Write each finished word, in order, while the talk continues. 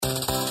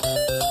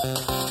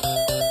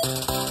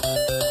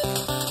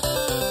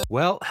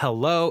Well,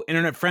 hello,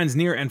 internet friends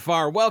near and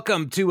far.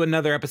 Welcome to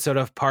another episode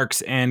of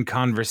Parks and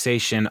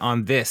Conversation.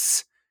 On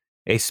this,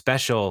 a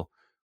special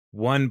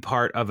one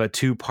part of a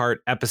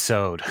two-part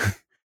episode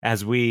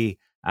as we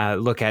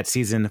look at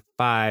season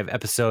 5,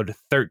 episode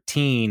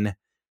 13.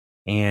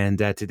 And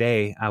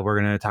today we're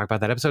going to talk about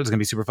that episode. It's going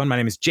to be super fun. My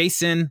name is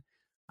Jason.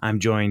 I'm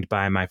joined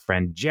by my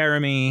friend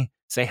Jeremy.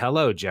 Say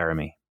hello,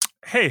 Jeremy.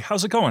 Hey,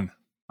 how's it going?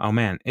 Oh,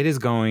 man, it is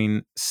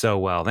going so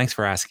well. Thanks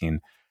for asking.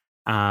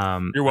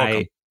 You're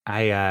welcome.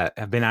 I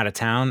have been out of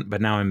town, but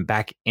now I'm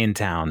back in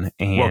town.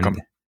 And welcome.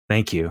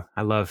 Thank you.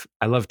 I love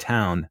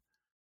town.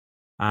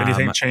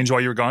 Anything change while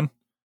you were gone?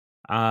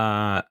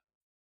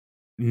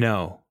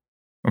 No.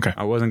 Okay.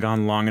 I wasn't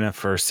gone long enough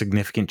for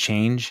significant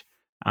change.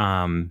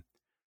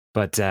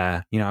 But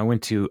I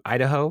went to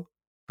Idaho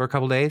for a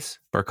couple days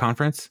for a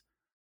conference,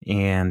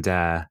 and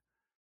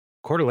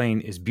Coeur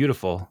d'Alene is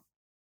beautiful.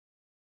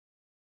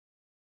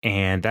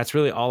 And that's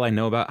really all I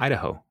know about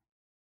Idaho.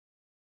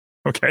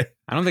 Okay.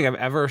 I don't think I've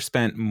ever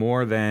spent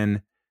more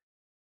than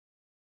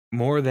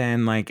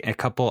like a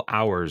couple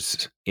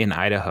hours in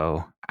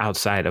Idaho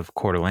outside of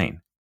Coeur d'Alene.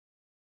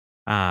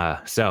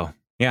 So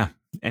yeah,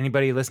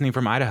 anybody listening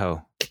from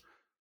Idaho,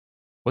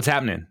 what's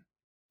happening?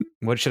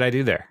 What should I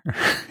do there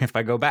if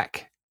I go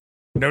back?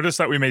 Notice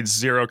that we made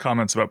 0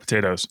 comments about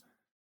potatoes.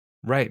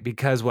 Right,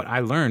 because what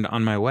I learned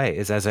on my way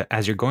is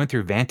as you're going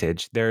through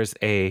Vantage, there's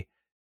a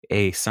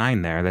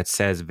sign there that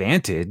says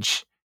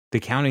Vantage. The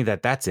county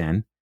that's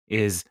in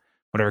is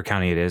whatever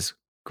county it is.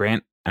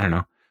 Grant, I don't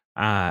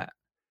know.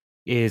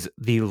 Is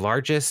the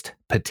largest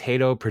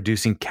potato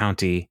producing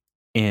county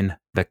in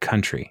the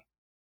country.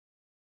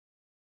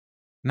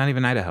 Not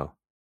even Idaho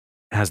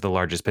has the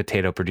largest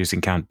potato producing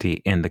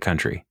county in the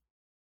country.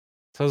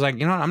 So I was like,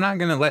 you know what? I'm not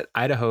going to let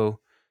Idaho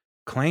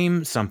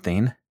claim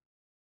something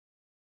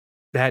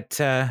that's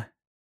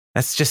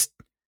just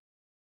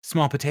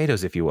small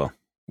potatoes, if you will.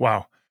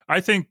 Wow. I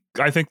think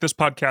this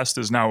podcast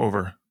is now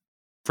over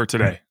for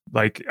today.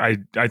 Like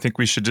I think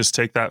we should just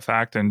take that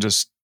fact and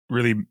just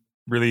really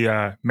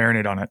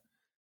marinate on it.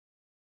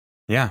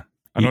 Yeah.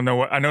 I don't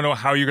know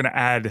how you're going to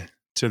add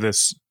to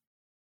this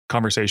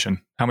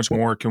conversation. How much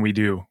more can we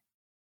do?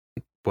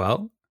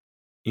 Well,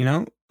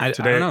 I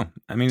don't know.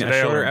 I mean,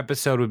 a shorter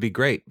episode would be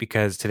great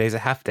because today's a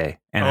half day.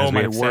 And as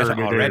we have said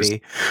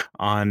already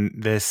on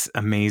this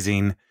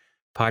amazing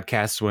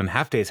podcast, when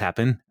half days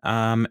happen,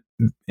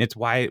 it's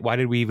why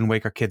did we even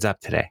wake our kids up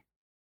today?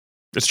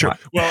 It's true.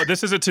 Well,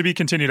 this is a to be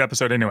continued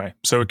episode anyway,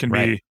 so it can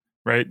be,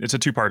 right? It's a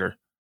 2-parter.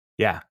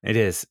 Yeah, it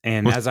is.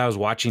 And as I was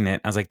watching it,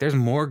 I was like, there's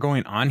more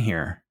going on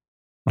here.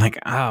 Like,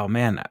 oh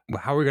man,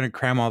 how are we going to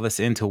cram all this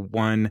into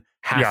one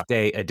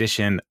half-day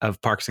edition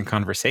of Parks and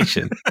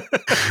Conversation?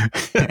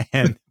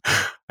 and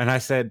I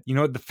said, you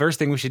know what? The first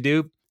thing we should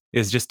do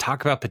is just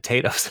talk about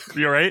potatoes.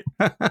 You're right.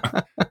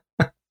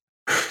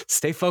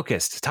 Stay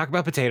focused. Talk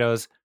about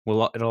potatoes.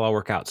 It'll all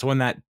work out. So when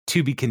that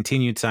to be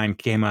continued sign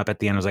came up at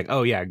the end, I was like,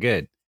 oh yeah,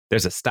 good.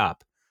 There's a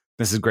stop.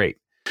 This is great.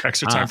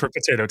 Extra time for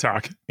potato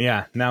talk.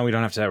 Yeah. Now we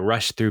don't have to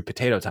rush through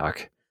potato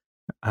talk.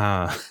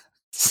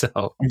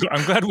 So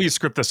I'm glad we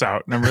script this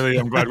out, and I'm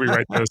glad we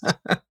write this.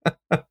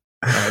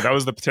 That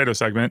was the potato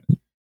segment.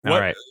 All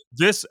right.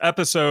 This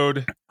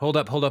episode. Hold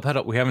up.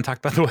 We haven't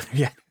talked about the weather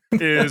yet.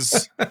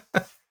 Is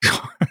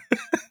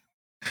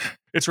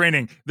it's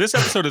raining. This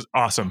episode is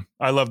awesome.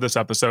 I love this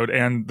episode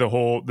and the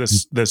whole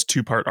this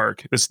 2-part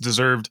arc. This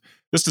deserved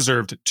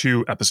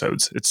 2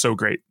 episodes. It's so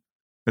great.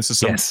 This is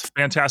some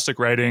fantastic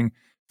writing,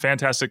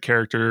 fantastic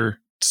character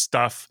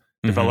stuff,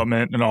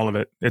 development, and all of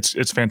it.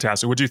 It's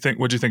fantastic. What'd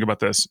you think about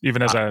this,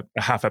 even as a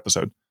half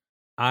episode?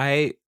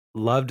 I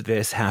loved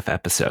this half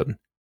episode.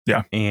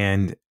 Yeah.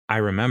 And I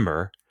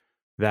remember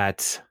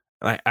that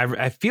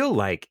I feel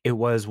like it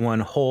was one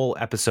whole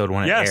episode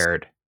when it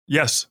aired.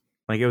 Yes.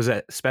 Like it was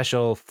a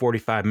special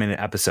 45-minute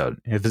episode.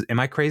 Am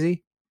I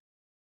crazy?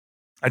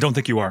 I don't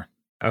think you are.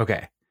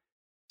 Okay.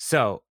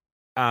 So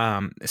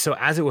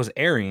as it was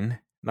airing,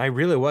 I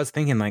really was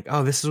thinking like,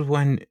 oh, this is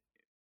when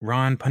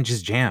Ron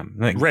punches Jam.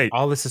 Like,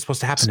 all this is supposed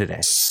to happen today.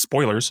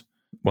 Spoilers.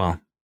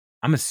 Well,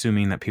 I'm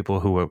assuming that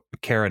people who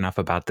care enough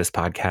about this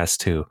podcast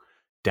to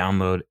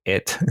download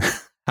it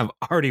have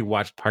already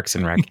watched Parks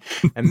and Rec.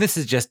 And this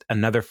is just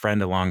another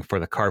friend along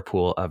for the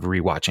carpool of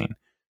rewatching.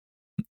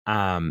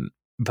 So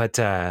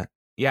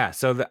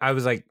I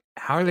was like,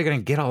 how are they going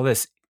to get all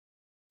this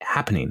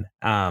happening?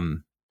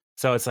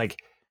 So it's like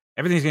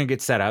everything's going to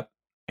get set up,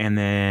 and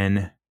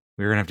then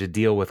we're going to have to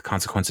deal with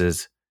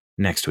consequences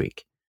next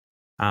week,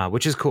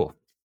 which is cool.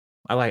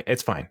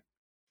 It's fine.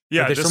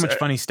 Yeah. But there's so much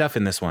funny stuff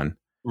in this one.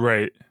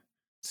 Right.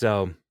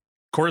 So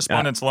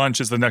Correspondence Lunch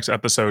is the next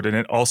episode, and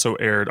it also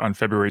aired on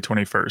February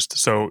 21st.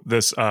 So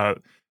this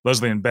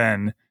Leslie and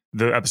Ben,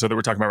 the episode that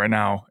we're talking about right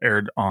now,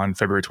 aired on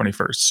February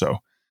 21st. So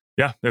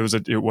yeah,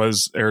 it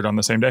was aired on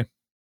the same day.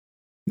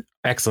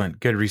 Excellent.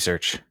 Good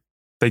research.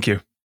 Thank you.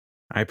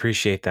 I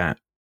appreciate that.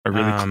 I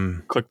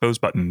really clicked those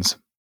buttons.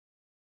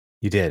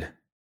 You did.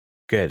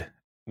 Good.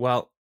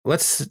 Well,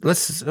 let's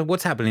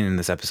what's happening in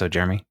this episode,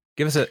 Jeremy?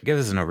 Give us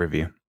an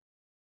overview.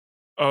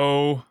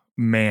 Oh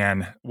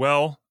man.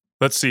 Well,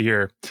 let's see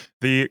here.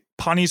 The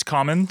Pawnees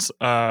Commons,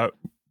 I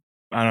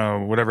don't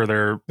know,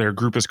 whatever their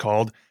group is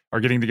called,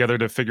 are getting together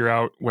to figure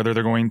out whether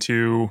they're going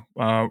to,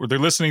 they're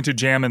listening to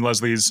Jam and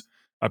Leslie's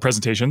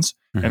presentations.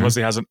 And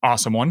Leslie has an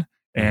awesome one.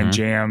 And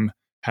Jam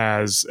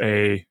has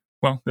it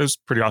was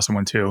a pretty awesome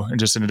one too, and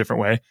just in a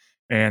different way.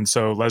 And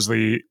so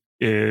Leslie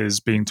is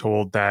being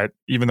told that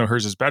even though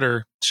hers is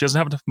better, she doesn't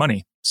have enough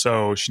money.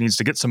 So she needs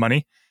to get some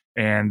money,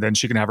 and then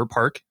she can have her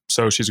park.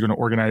 So she's going to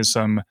organize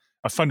a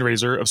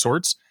fundraiser of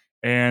sorts,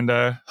 and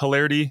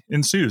hilarity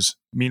ensues.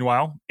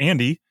 Meanwhile,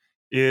 Andy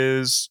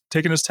is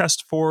taking his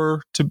test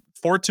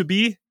to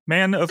be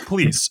man of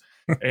police,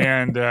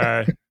 and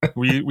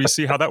we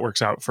see how that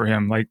works out for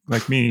him.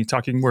 Like me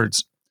talking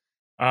words.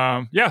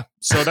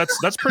 So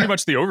that's pretty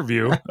much the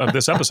overview of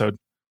this episode.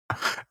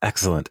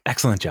 Excellent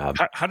job.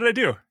 How did I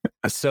do?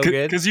 So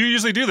good. Because you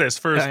usually do this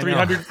for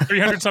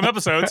 300 some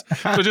episodes.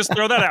 So just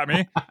throw that at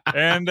me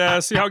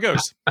and see how it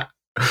goes.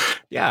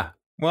 Yeah.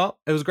 Well,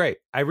 it was great.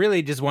 I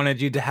really just wanted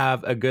you to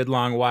have a good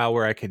long while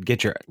where I could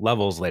get your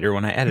levels later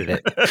when I edit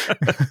it.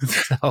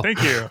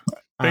 Thank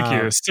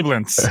you.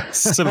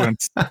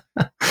 Sibilance.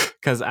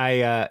 Because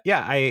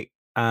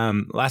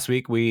last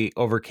week we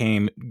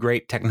overcame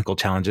great technical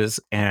challenges.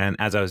 And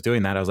as I was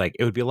doing that, I was like,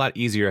 it would be a lot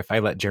easier if I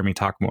let Jeremy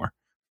talk more.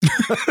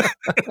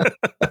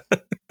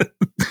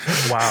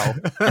 Wow.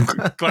 I'm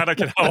glad I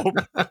could help.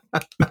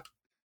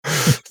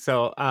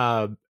 So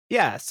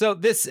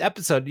this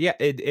episode,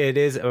 it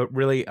is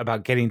really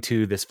about getting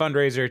to this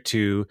fundraiser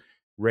to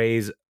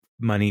raise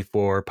money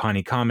for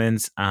Pawnee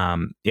Commons.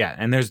 And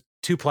there's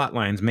two plot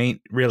lines,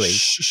 really.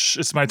 Shh,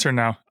 it's my turn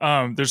now.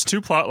 There's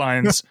two plot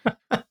lines,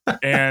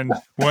 and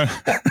one.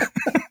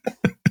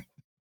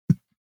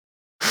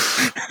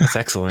 That's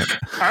excellent.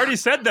 I already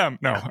said them.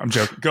 No, I'm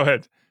joking. Go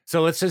ahead.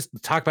 So let's just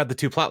talk about the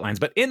two plot lines.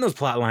 But in those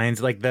plot lines,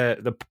 like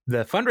the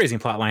fundraising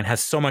plot line has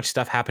so much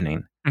stuff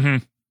happening,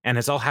 and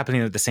it's all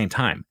happening at the same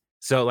time.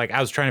 So like I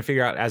was trying to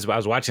figure out as I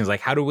was watching, like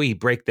how do we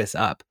break this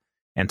up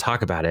and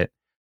talk about it?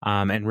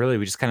 And really,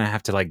 we just kind of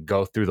have to like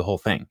go through the whole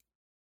thing,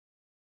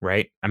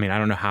 right? I mean, I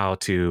don't know how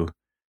to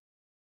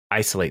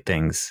isolate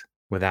things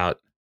without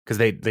because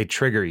they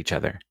trigger each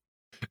other.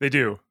 They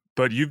do,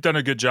 but you've done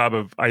a good job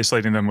of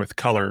isolating them with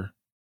color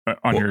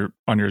on your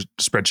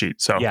spreadsheet.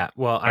 So yeah,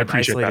 well, I've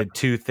isolated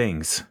two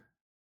things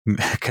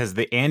because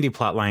the Andy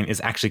plot line is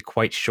actually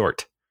quite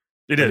short.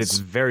 It's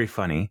very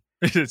funny.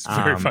 It is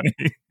very funny.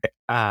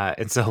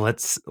 And so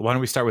why don't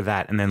we start with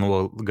that, and then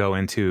we'll go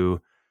into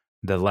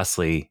the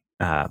Leslie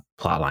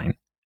plot line.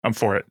 I'm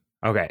for it.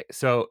 Okay,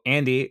 so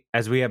Andy,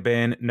 as we have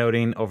been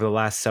noting over the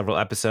last several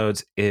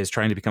episodes, is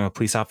trying to become a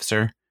police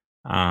officer.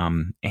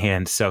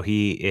 And so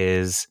he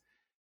is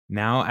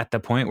now at the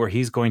point where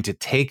he's going to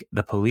take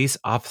the police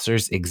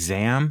officer's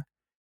exam,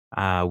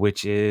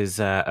 which is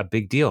a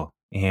big deal.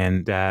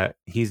 And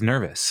he's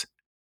nervous.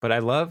 But I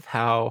love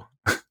how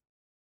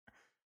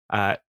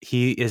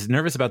he is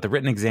nervous about the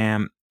written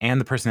exam and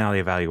the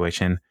personality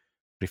evaluation.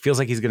 But he feels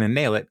like he's going to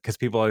nail it because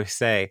people always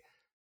say,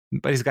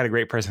 but he's got a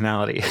great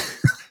personality.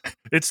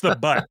 It's the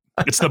but.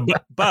 It's the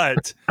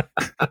but.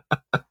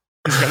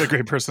 He's got a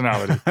great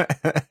personality.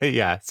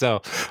 Yeah.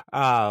 So,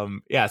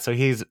 so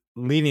he's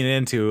leaning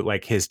into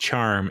like his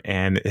charm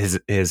and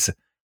his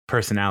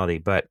personality,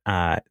 but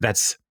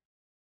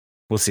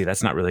we'll see.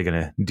 That's not really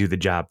going to do the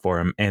job for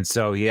him. And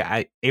so,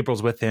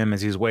 April's with him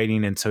as he's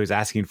waiting, and so he's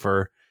asking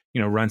for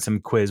run some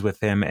quiz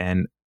with him,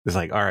 and it's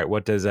like, all right,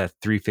 what does a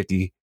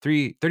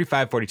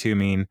 3542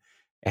 mean?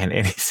 And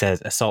he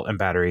says assault and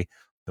battery.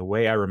 The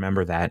way I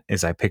remember that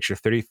is I picture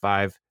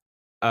 35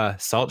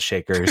 salt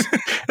shakers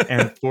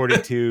and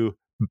 42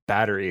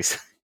 batteries.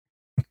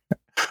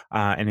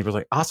 And he was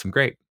like, awesome,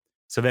 great.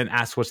 So then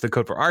asks what's the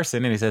code for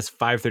arson, and he says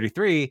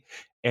 533.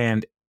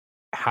 And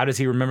how does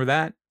he remember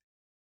that?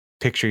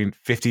 Picturing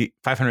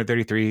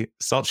 533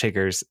 salt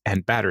shakers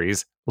and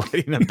batteries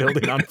lighting a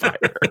building on fire.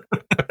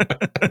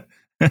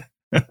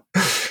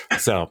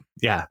 So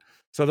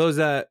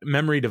those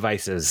memory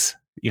devices,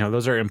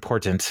 those are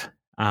important.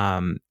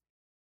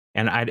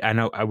 And I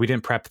know we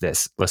didn't prep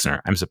this,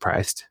 listener. I'm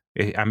surprised.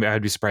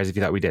 I'd be surprised if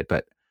you thought we did.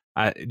 But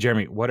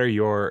Jeremy, what are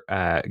your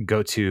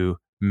go-to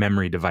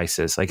memory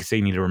devices? Like, say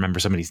you need to remember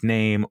somebody's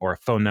name or a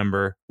phone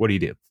number. What do you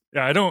do?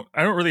 Yeah, I don't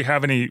really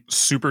have any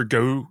super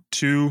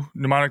go-to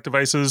mnemonic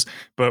devices.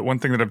 But one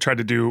thing that I've tried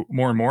to do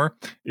more and more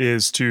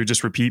is to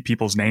just repeat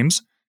people's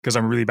names, because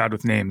I'm really bad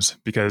with names,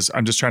 because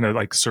I'm just trying to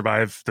like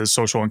survive the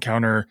social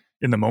encounter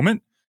in the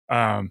moment.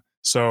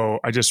 So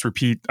I just look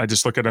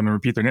at them and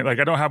repeat their name. Like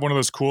I don't have one of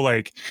those cool,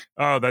 like,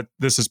 oh,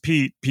 this is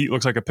Pete. Pete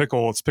looks like a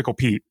pickle. It's Pickle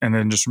Pete. And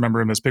then just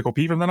remember him as Pickle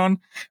Pete from then on.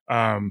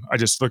 I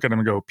just look at him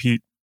and go,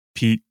 Pete.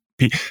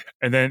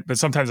 And then, but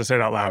sometimes I say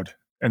it out loud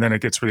and then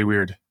it gets really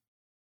weird.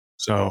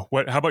 So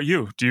how about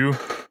you? Do you?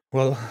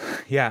 Well,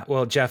 yeah.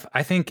 Well, Jeff,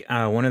 I think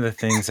one of the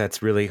things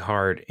that's really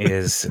hard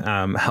is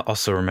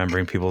also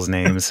remembering people's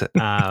names.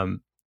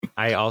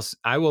 I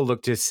will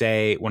look to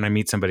say when I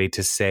meet somebody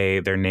to say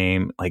their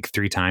name like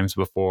 3 times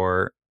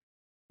before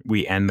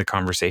we end the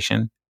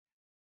conversation.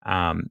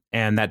 And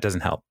that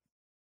doesn't help.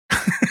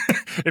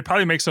 It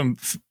probably makes them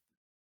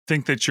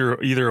think that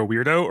you're either a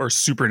weirdo or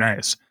super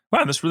nice.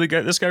 Wow,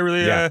 this guy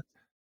really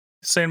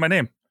saying my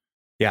name.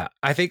 Yeah,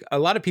 I think a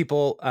lot of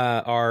people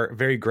are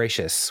very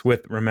gracious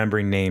with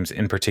remembering names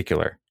in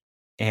particular,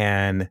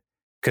 and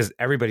because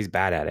everybody's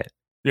bad at it.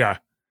 Yeah.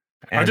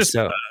 And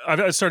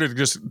I started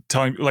just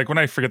telling, like, when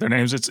I forget their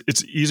names,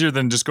 it's easier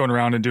than just going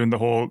around and doing the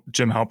whole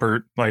Jim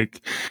Halpert, like,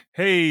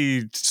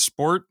 hey,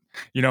 sport,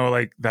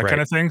 like that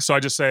kind of thing. So I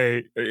just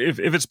say, if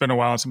it's been a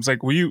while, someone's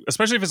like, will you,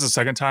 especially if it's the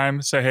second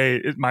time, say,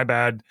 hey, my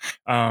bad.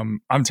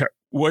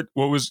 What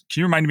was,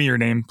 can you remind me your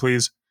name,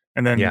 please?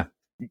 And then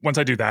once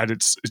I do that,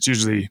 it's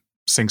usually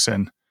sinks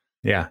in.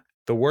 Yeah.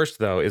 The worst,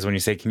 though, is when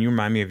you say, can you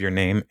remind me of your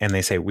name? And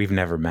they say, we've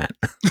never met.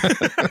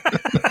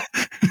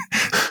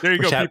 There you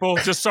go, people.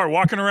 Just start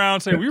walking around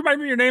saying, will you remind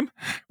me of your name?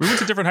 We went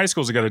to different high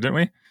schools together, didn't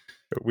we?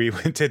 We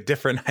went to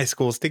different high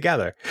schools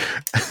together.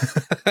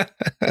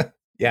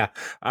 Yeah.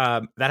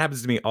 That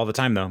happens to me all the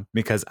time, though,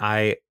 because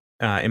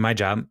in my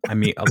job, I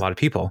meet a lot of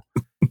people.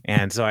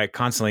 And so I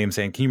constantly am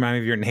saying, can you remind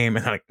me of your name?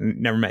 And I'm like,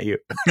 never met you.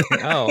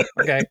 Oh,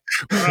 okay.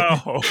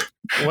 Oh.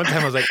 One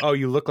time I was like, oh,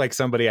 you look like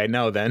somebody I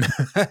know then.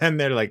 And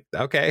they're like,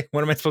 okay,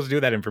 what am I supposed to do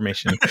with that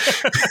information?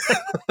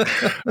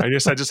 I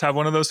guess I just have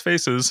one of those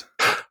faces.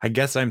 I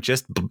guess I'm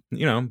just,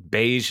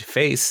 beige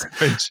face.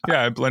 Beige.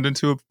 Yeah, I blend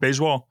into a beige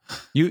wall.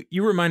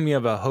 You remind me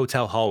of a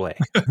hotel hallway.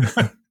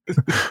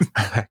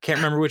 I can't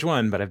remember which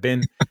one, but I've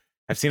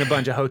seen a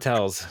bunch of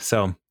hotels.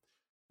 So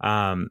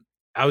I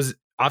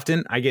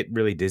get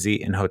really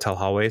dizzy in hotel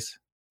hallways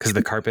because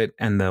the carpet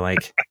and the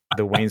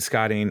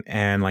wainscoting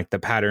and like the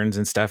patterns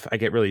and stuff. I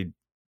get really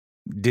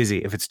dizzy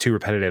if it's too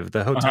repetitive.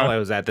 The hotel I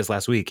was at this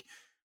last week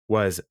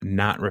was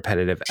not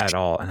repetitive at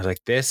all. And I was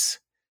like, this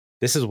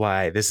is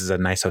why this is a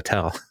nice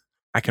hotel.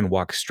 I can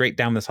walk straight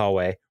down this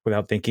hallway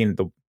without thinking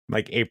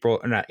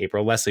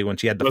Leslie, when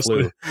she had the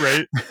flu.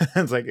 Right.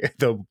 It's like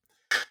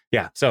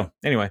So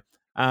anyway,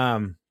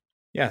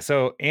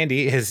 so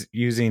Andy is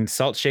using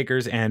salt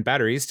shakers and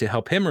batteries to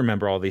help him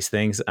remember all these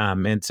things.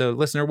 And so,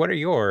 listener, what are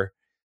your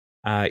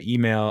what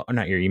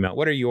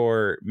are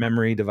your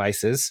memory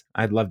devices?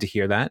 I'd love to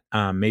hear that.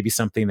 Maybe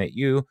something that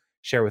you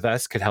share with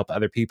us could help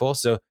other people.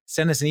 So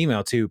send us an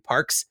email to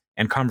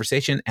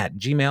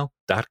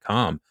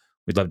parksandconversation@gmail.com.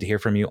 We'd love to hear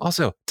from you.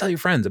 Also, tell your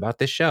friends about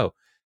this show.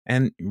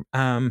 And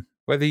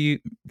whether you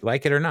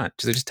like it or not,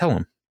 just tell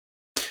them.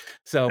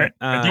 So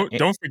and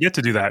don't forget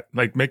to do that.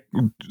 Like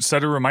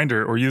set a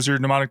reminder or use your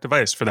mnemonic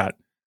device for that.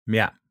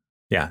 Yeah.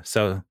 Yeah.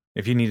 So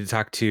if you need to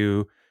talk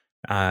to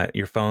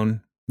your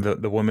phone,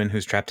 the woman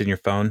who's trapped in your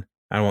phone,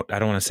 I don't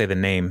want to say the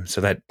name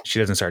so that she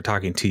doesn't start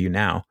talking to you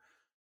now.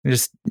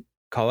 Just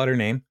call out her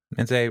name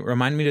and say,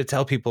 remind me to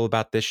tell people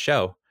about this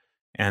show.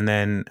 And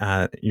then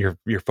your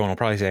phone will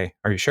probably say,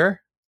 are you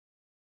sure?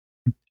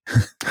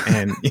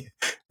 and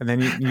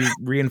then you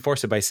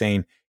reinforce it by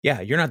saying, yeah,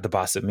 you're not the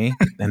boss of me.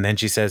 And then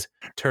she says,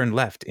 turn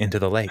left into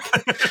the lake.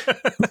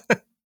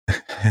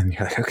 And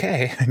you're like,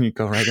 okay. And you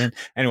go right in.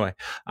 Anyway,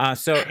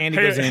 so Andy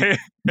goes in.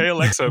 Hey,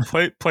 Alexa,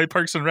 play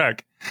Parks and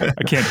Rec.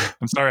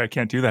 I'm sorry, I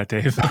can't do that,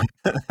 Dave.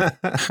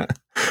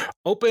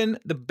 Open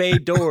the bay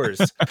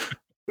doors.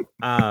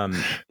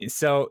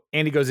 So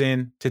Andy goes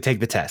in to take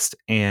the test,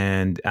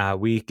 and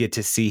we get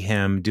to see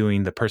him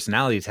doing the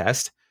personality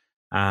test,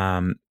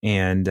 and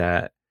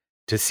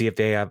to see if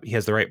he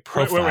has the right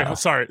profile. Wait.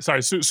 Sorry.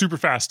 Super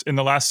fast in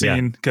the last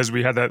scene, because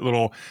we had that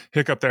little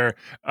hiccup there.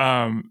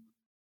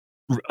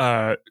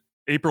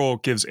 April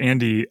gives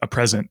Andy a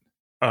present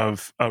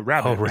of a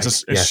rabbit. Oh,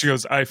 right. She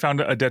goes, I found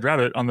a dead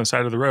rabbit on the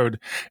side of the road,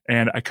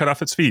 and I cut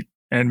off its feet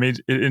and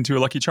made it into a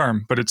lucky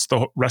charm, but it's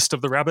the rest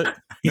of the rabbit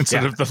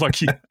instead of the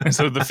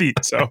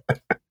feet. So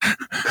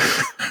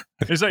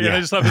it's like, and I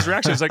just love his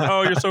reaction. It's like,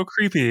 oh, you're so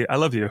creepy. I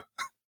love you.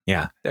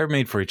 Yeah. They're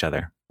made for each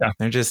other. Yeah.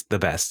 They're just the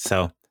best.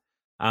 So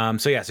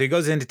he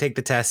goes in to take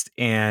the test,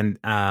 and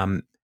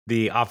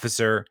the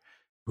officer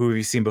who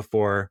we've seen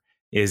before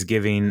is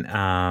giving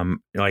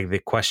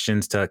the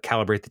questions to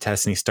calibrate the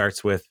test. And he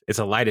starts with, it's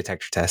a lie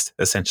detector test,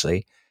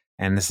 essentially.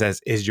 And it says,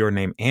 is your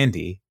name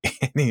Andy?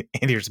 And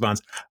Andy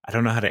responds, I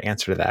don't know how to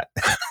answer to that.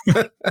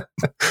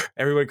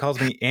 Everybody calls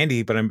me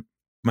Andy, but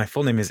my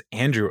full name is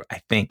Andrew,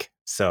 I think.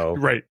 So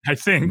right, I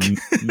think.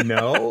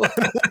 No.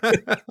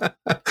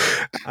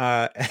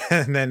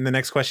 And then the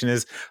next question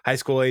is, high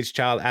school age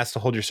child asked to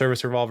hold your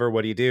service revolver.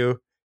 What do you do?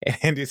 And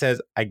Andy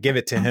says, I give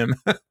it to him.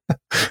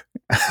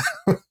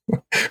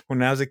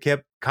 When I was a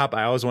cop,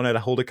 I always wanted to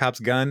hold a cop's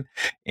gun,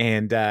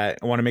 and I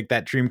want to make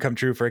that dream come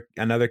true for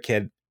another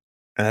kid.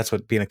 And that's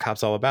what being a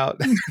cop's all about.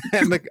 And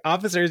the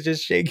officer is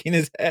just shaking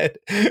his head.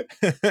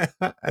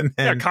 And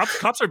then,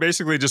 cops are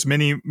basically just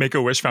mini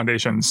Make-A-Wish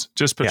foundations,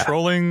 just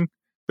patrolling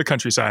the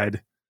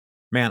countryside.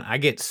 Man, I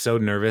get so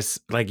nervous.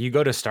 Like, you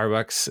go to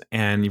Starbucks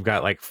and you've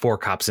got like 4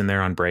 cops in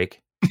there on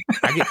break.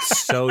 I get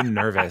so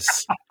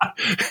nervous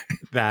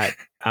that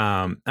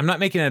I'm not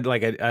making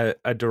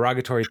a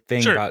derogatory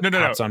thing about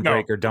cops on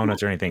break or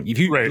donuts or anything. If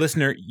you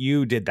listener,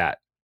 you did that.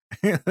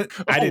 I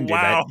didn't do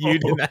that. You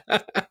did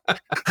that.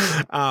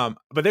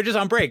 But they're just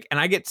on break, and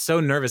I get so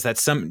nervous that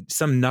some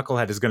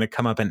knucklehead is going to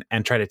come up and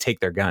try to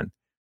take their gun.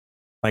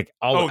 Like,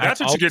 that's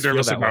what you get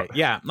nervous about.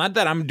 Yeah, not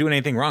that I'm doing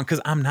anything wrong,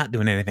 because I'm not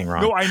doing anything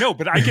wrong. No, I know,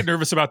 but I get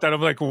nervous about that.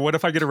 I'm like, well, what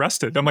if I get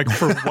arrested? I'm like,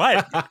 for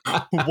what?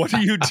 What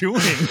are you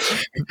doing?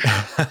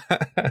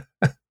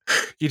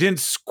 You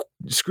didn't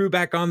screw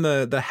back on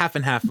the half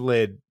and half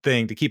lid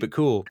thing to keep it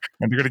cool.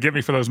 And they're going to get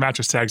me for those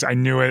mattress tags. I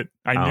knew it.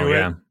 I knew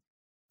it.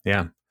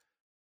 Yeah.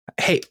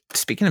 Hey,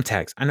 speaking of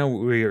tags, I know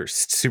we are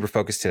super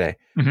focused today,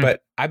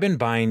 but I've been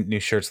buying new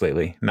shirts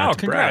lately. Not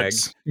to brag.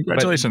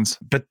 Congratulations.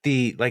 But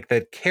the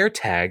care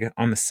tag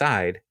on the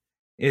side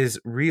is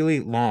really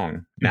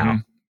long now.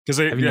 Because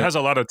it has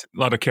a lot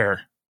of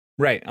care.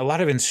 Right. A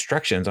lot of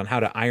instructions on how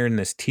to iron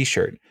this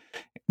t-shirt.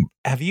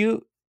 Have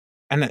you...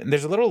 And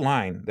there's a little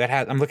line that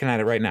has, I'm looking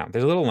at it right now.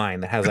 There's a little line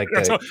that has like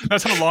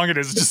that's how long it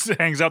is. It just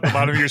hangs out the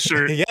bottom of your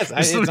shirt. Yes,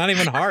 it's not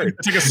even hard.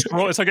 It's like a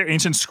scroll. It's like an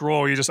ancient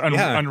scroll. You just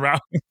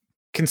unravel.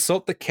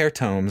 Consult the care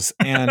tomes.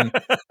 And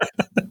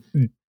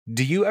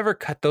do you ever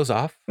cut those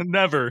off?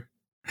 Never.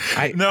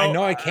 I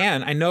know I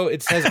can. I know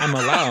it says I'm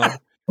allowed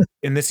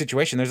in this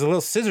situation. There's a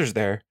little scissors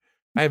there.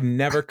 I have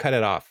never cut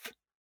it off.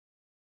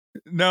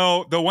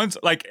 No, the ones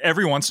like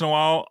every once in a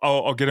while,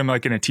 I'll get them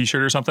like in a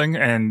t-shirt or something,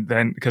 and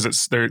then because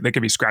they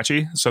can be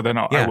scratchy, so then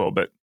I will.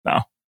 But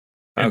no,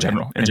 in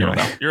general, no,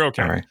 you're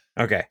okay. All right.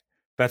 Okay,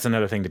 that's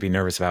another thing to be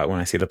nervous about when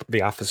I see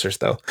the officers.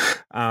 Though,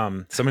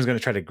 someone's going to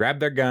try to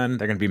grab their gun.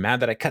 They're going to be mad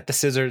that I cut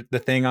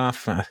the thing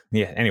off.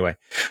 Anyway,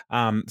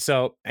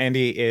 so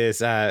Andy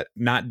is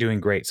not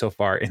doing great so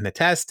far in the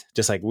test,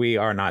 just like we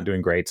are not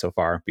doing great so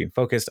far being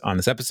focused on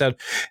this episode.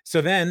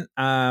 So then,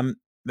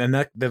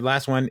 the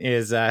last one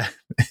is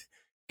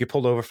get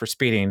pulled over for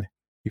speeding.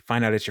 You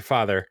find out it's your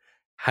father.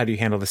 How do you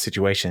handle the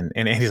situation?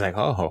 And Andy's like,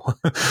 oh,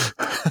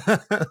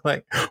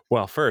 like,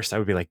 well, first I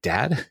would be like,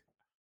 Dad,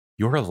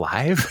 you're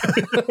alive?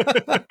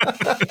 The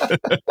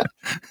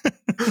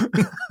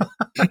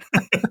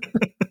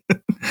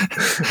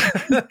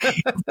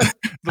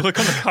look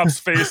on the cop's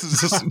face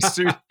is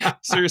just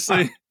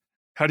seriously.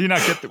 How do you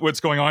not get what's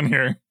going on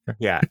here?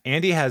 Yeah,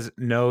 Andy has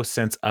no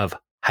sense of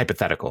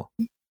hypothetical.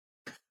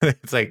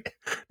 It's like,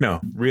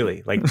 no,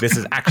 really, like this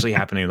is actually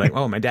happening. Like,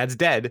 oh, my dad's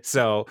dead.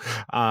 So,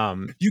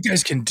 you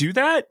guys can do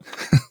that.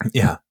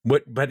 Yeah.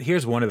 But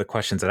here's one of the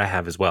questions that I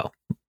have as well.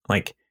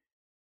 Like,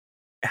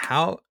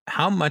 how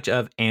much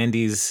of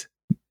Andy's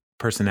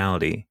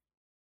personality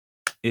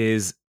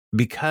is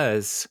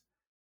because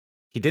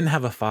he didn't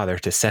have a father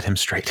to set him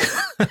straight?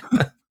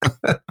 To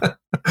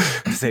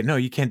say, no,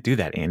 you can't do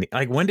that, Andy.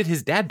 Like, when did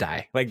his dad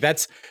die? Like,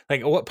 that's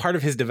like, what part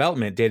of his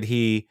development did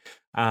he,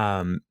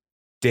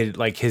 did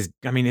like his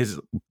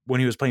when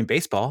he was playing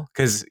baseball?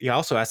 Because he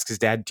also asks his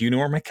dad, do you know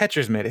where my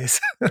catcher's mitt is?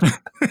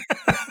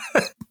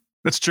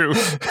 That's true.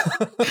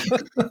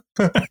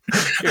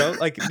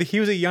 Like he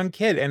was a young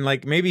kid, and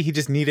like maybe he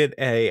just needed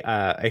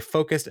a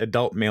focused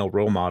adult male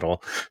role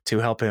model to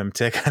help him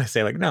to kind of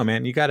say, like, no,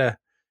 man, you gotta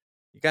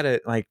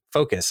like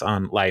focus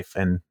on life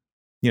and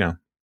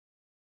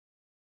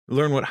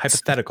learn what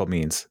hypothetical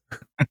means.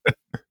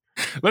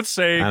 Let's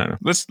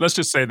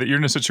just say that you're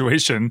in a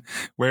situation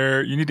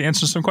where you need to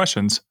answer some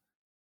questions.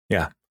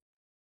 Yeah.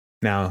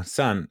 Now,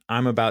 son,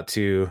 I'm about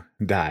to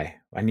die.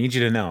 I need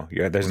you to know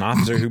there's an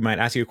officer who might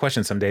ask you a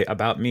question someday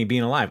about me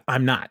being alive.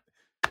 I'm not.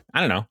 I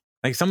don't know.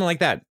 Like something like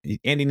that.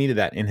 Andy needed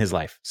that in his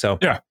life. So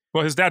yeah.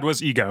 Well, his dad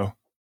was Ego.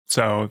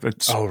 So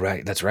that's... Oh,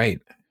 right. That's right.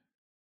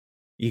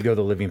 Ego,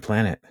 the living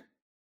planet.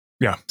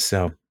 Yeah.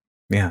 So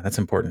yeah, that's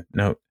important.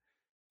 Note.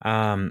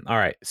 All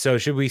right. So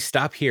should we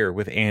stop here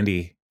with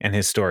Andy and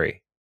his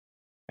story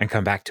and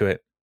come back to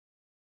it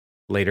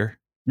later?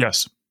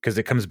 Yes. Because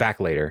it comes back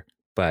later,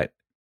 but...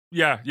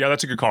 Yeah,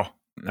 that's a good call.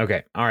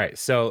 Okay. All right.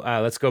 So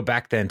let's go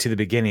back then to the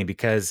beginning,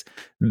 because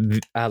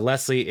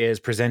Leslie is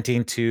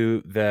presenting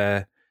to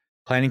the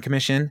Planning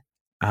Commission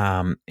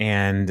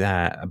and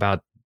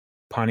about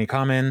Pawnee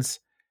Commons.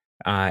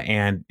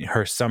 And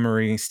her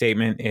summary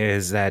statement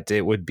is that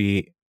it would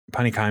be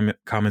Pawnee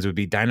Commons would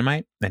be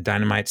dynamite. And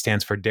dynamite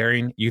stands for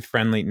daring,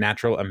 youth-friendly,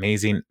 natural,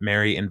 amazing,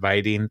 merry,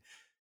 inviting,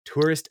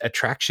 tourist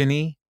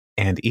attraction-y,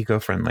 and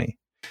eco-friendly.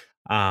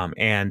 So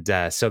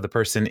the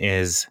person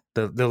is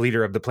the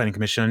leader of the Planning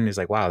Commission is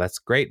like, wow, that's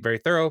great. Very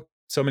thorough.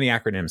 So many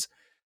acronyms.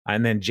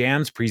 And then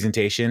Jam's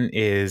presentation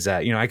is,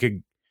 I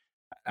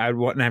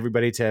want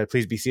everybody to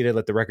please be seated.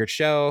 Let the record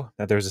show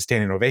that there was a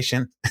standing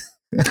ovation.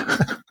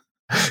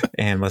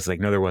 And Leslie's like,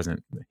 no, there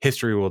wasn't.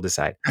 History will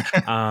decide.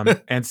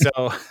 And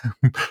so,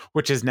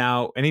 which is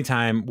now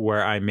anytime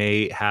where I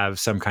may have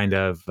some kind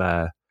of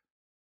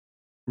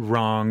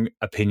wrong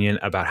opinion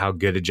about how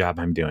good a job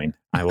I'm doing,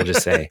 I will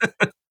just say,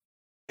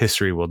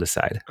 history will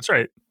decide. That's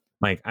right.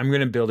 Like, I'm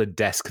going to build a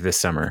desk this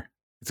summer.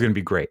 It's going to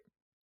be great.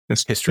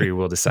 History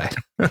will decide.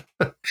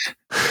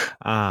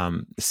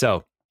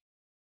 So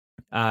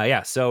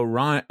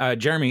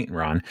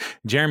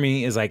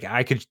Jeremy is like,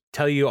 I could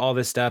tell you all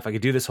this stuff. I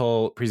could do this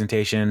whole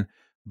presentation,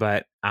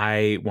 but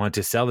I want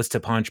to sell this to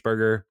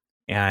Punchburger,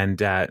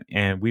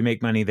 and we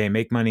make money. They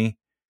make money.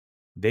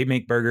 They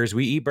make burgers.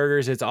 We eat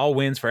burgers. It's all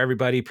wins for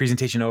everybody.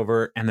 Presentation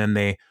over. And then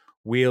they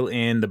wheel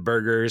in the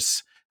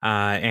burgers,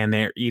 and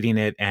they're eating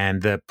it.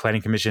 And the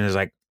Planning Commission is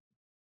like,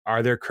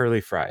 are their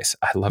curly fries.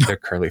 I love their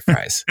curly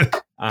fries.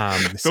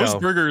 Those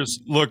burgers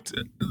looked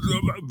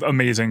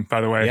amazing,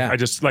 by the way. Yeah. I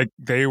just like,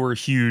 they were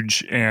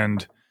huge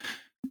and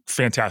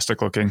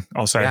fantastic looking,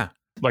 I'll say. Yeah.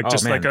 Like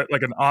like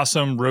an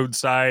awesome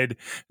roadside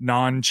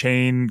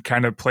non-chain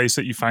kind of place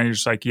that you find. You're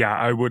just like, yeah,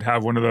 I would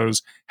have one of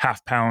those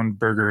half-pound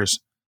burgers.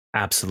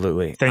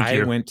 Absolutely. Thank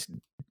you. I went,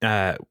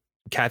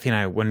 Kathy and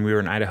I, when we were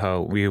in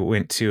Idaho, we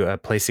went to a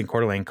place in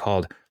Coeur d'Alene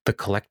called the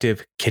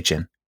Collective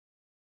Kitchen.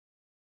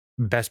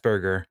 Best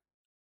burger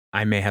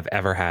I may have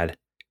ever had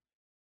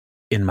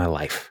in my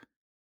life.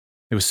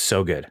 It was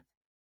so good.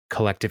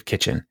 Collective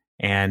Kitchen.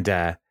 And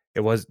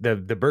it was the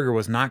burger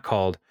was not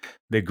called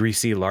the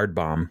greasy lard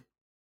bomb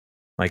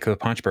like the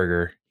Punch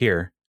Burger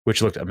here,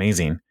 which looked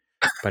amazing,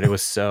 but it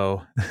was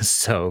so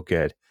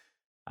good.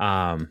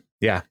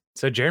 Yeah.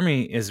 So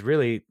Jeremy is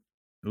really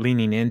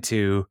leaning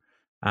into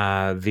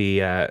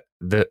the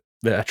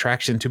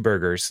attraction to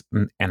burgers,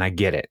 and I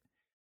get it.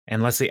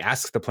 And Leslie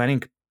asks the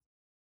planning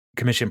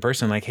commission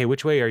person, like, "Hey,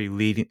 which way are you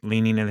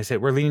leaning?" And they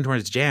said, "We're leaning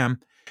towards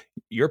jam.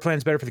 Your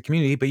plan's better for the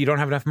community, but you don't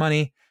have enough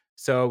money,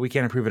 so we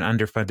can't approve an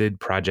underfunded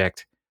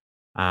project."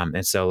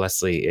 And so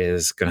Leslie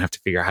is going to have to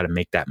figure out how to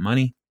make that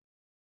money.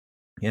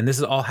 And this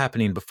is all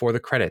happening before the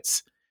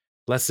credits.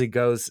 Leslie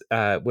goes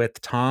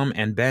with Tom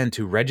and Ben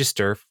to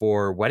register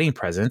for wedding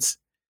presents.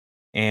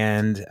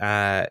 And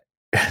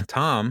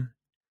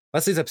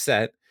Leslie's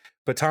upset,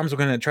 but Tom's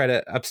going to try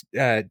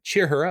to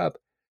cheer her up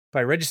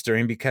by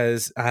registering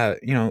because,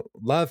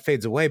 love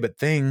fades away, but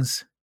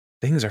things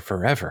are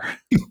forever.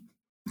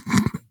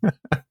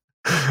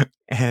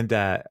 and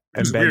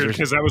it's weird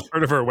because that was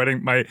part of her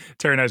wedding,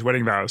 Terry and I's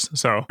wedding vows.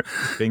 So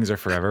things are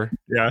forever.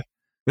 Yeah.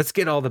 Let's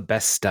get all the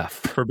best stuff.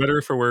 For better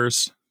or for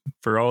worse,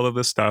 for all of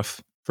this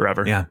stuff,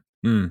 forever. Yeah.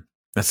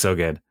 That's so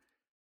good.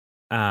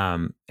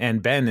 And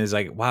Ben is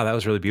like, wow, that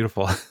was really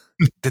beautiful.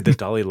 Did the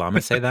Dalai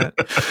Lama say that?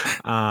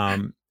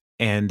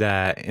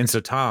 And so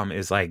Tom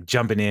is like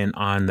jumping in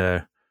on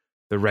the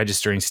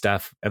registering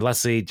stuff. And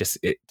Leslie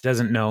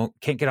doesn't know,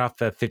 can't get off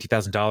the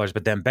 $50,000.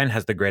 But then Ben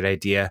has the great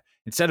idea.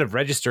 Instead of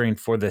registering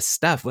for this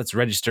stuff, let's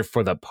register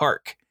for the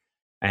park.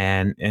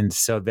 And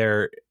so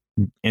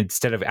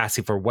instead of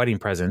asking for wedding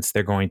presents,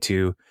 they're going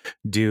to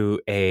do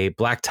a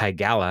black tie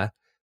gala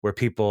where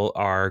people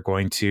are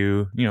going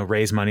to,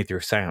 raise money through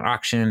silent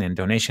auction and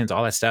donations,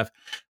 all that stuff.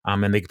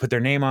 And they can put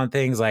their name on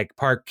things like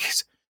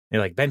parks,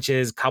 like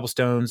benches,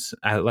 cobblestones.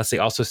 Leslie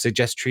also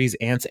suggests trees,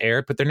 ants,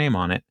 air, put their name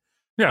on it.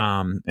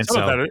 Yeah. And so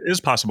that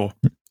is possible.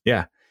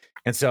 Yeah.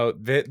 And so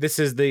this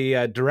is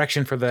the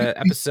direction for the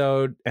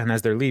episode. And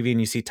as they're leaving,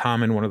 you see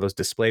Tom in one of those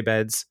display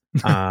beds,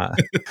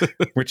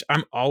 which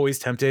I'm always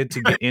tempted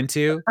to get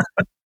into,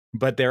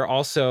 but they're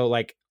also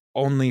like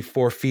only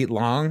 4 feet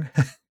long.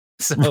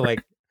 So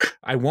like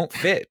I won't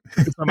fit.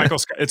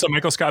 It's a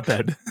Michael Scott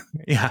bed.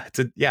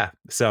 Yeah.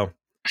 So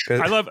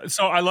I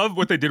love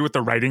what they did with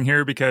the writing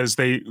here because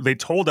they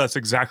told us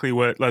exactly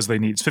what Leslie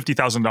needs.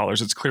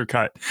 $50,000. It's clear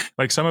cut.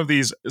 Like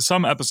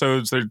some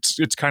episodes,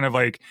 it's kind of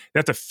like they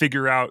have to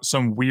figure out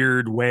some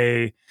weird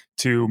way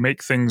to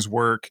make things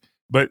work.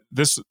 But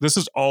this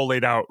is all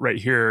laid out right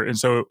here. And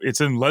so it's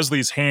in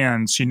Leslie's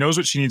hands. She knows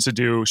what she needs to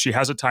do. She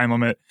has a time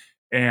limit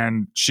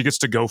and she gets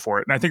to go for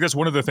it. And I think that's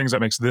one of the things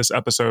that makes this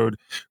episode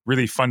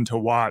really fun to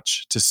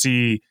watch, to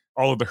see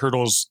all of the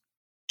hurdles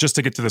just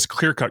to get to this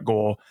clear-cut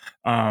goal.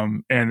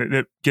 And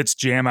it gets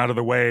Jam out of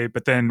the way.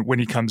 But then when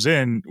he comes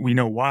in, we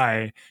know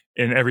why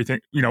and everything,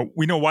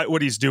 we know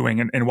what he's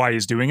doing and why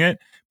he's doing it.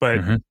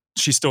 But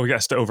she still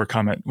has to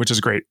overcome it, which is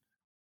great.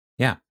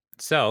 Yeah.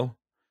 So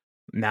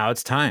now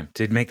it's time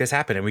to make this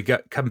happen. And we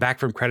come back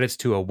from credits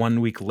to a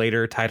 1 week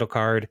later title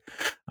card.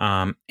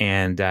 And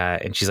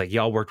she's like,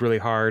 y'all worked really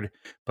hard,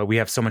 but we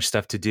have so much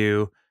stuff to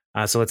do.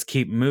 So let's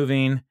keep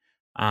moving.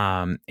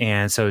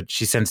 And so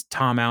she sends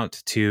Tom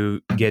out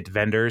to get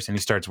vendors and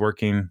he starts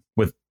working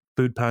with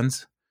food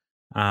puns.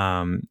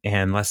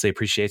 And Leslie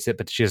appreciates it,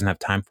 but she doesn't have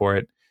time for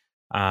it.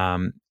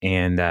 And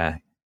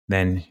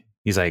then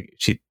he's like,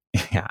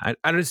 I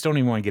just don't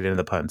even want to get into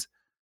the puns.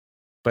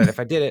 But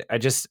if I did it,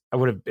 it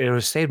would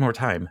have saved more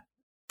time.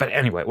 But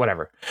anyway,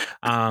 whatever.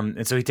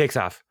 And so he takes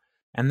off.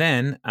 And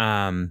then,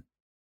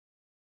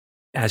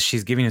 as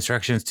she's giving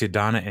instructions to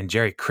Donna and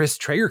Jerry, Chris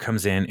Traeger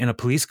comes in a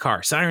police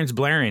car, sirens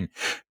blaring,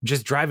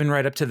 just driving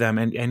right up to them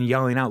and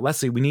yelling out,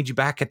 "Leslie, we need you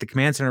back at the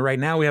command center right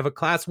now. We have a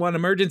class 1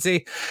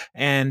 emergency."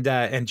 And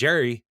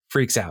Jerry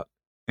freaks out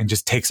and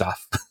just takes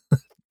off.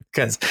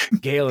 Because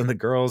Gail and the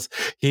girls,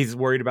 he's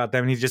worried about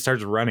them and he just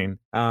starts running.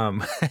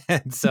 And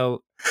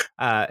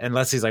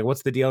Leslie's like,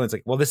 "What's the deal?" And it's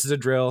like, "Well, this is a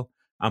drill,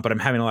 but I'm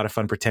having a lot of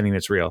fun pretending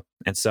it's real."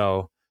 And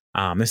so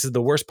this is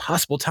the worst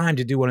possible time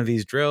to do one of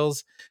these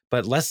drills.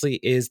 But Leslie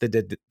is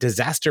the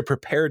disaster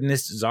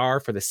preparedness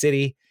czar for the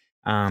city.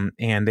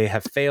 And they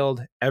have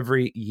failed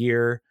every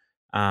year.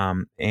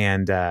 And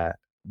the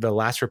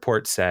last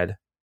report said,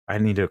 I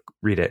need to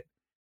read it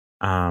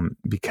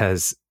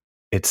because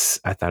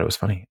I thought it was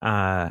funny.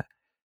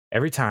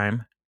 Every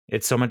time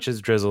it so much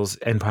as drizzles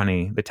and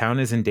punny, the town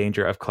is in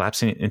danger of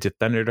collapsing into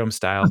Thunderdome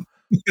style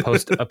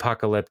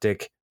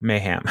post-apocalyptic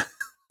mayhem.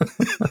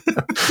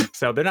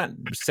 So they're not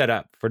set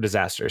up for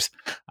disasters.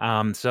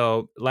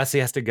 So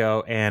Leslie has to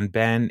go, and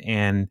Ben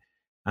and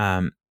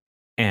Anne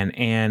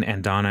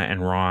and Donna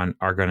and Ron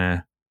are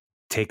gonna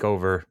take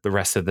over the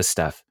rest of the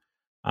stuff.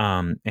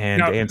 And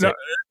Anne's like,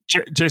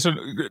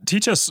 Jason,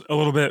 teach us a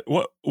little bit.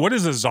 What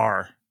is a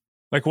czar?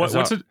 Like what's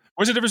the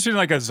difference between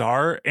like a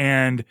czar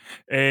and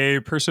a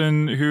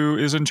person who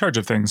is in charge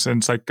of things? And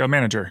it's like a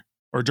manager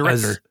or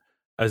director.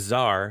 A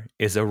czar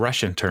is a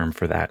Russian term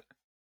for that.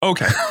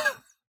 Okay.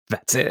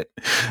 That's it.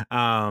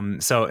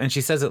 So, and she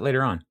says it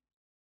later on.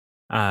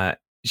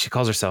 She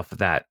calls herself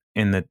that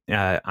in the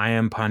I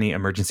am Pani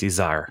Emergency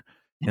Czar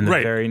in the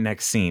very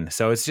next scene.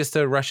 So it's just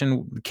a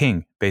Russian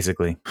king,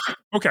 basically.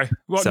 Okay.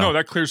 Well, no,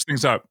 that clears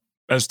things up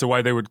as to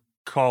why they would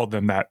call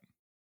them that.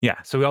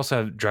 Yeah. So we also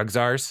have drug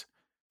czars.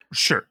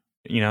 Sure.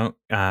 And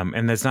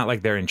it's not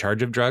like they're in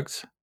charge of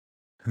drugs.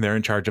 They're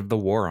in charge of the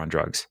war on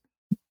drugs.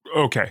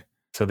 Okay.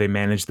 So they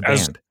manage the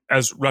band.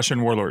 As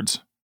Russian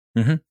warlords.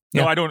 Mm-hmm.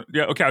 Yeah. No, I don't.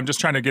 Yeah. Okay. I'm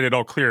just trying to get it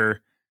all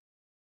clear.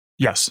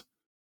 Yes.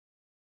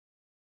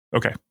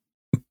 Okay.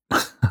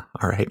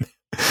 All right.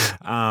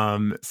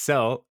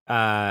 So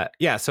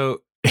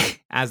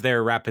as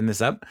they're wrapping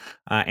this up,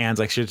 Anne's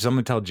like, should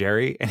someone tell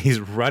Jerry? And he's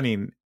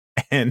running.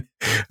 And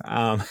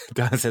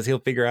Donna says he'll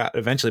figure out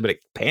eventually, but it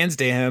pans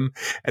to him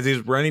as he's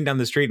running down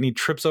the street, and he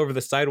trips over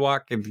the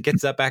sidewalk and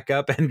gets back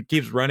up and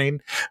keeps running.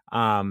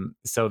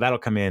 So that'll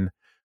come in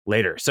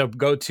later. So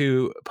go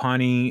to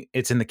Pawnee.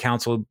 It's in the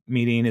council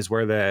meeting is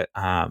where the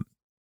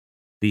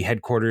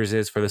headquarters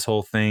is for this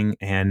whole thing.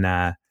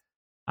 And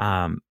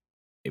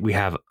we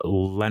have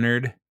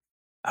Leonard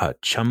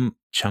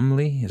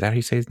Chumley. Is that how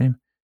you say his name?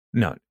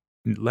 No,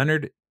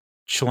 Leonard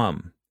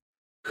Chlum,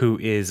 who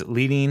is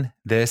leading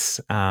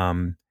this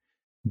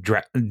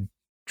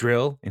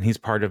drill, and he's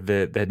part of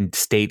the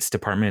state's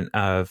Department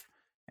of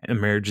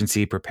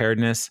Emergency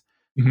Preparedness.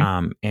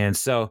 Mm-hmm. And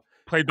so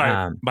played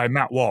by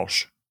Matt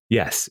Walsh.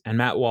 Yes, and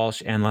Matt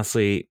Walsh and not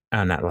Leslie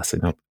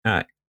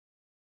Knope,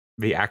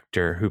 the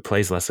actor who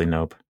plays Leslie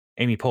Knope,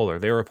 Amy Poehler,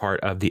 they were a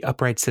part of the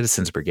Upright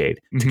Citizens Brigade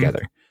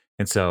together.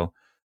 And so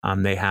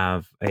they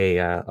have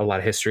a lot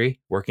of history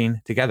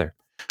working together.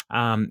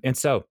 And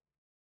so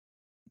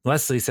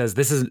Leslie says,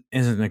 this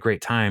isn't a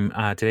great time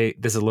today.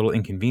 This is a little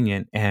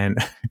inconvenient. And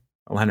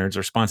Leonard's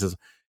response is,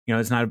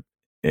 it's not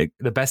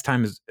the best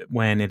time is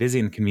when it is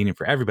inconvenient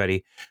for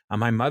everybody.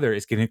 My mother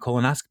is getting a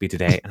colonoscopy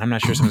today, and I'm not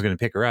sure someone's going to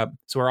pick her up.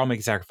 So we're all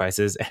making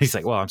sacrifices. And he's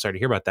like, well, I'm sorry to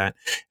hear about that.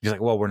 He's like,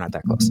 well, we're not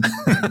that close.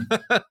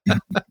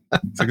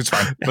 It's like, it's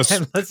fine.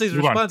 And Leslie's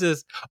response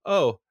is,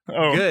 oh,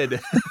 good.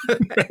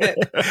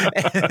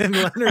 And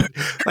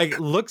Leonard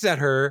looks at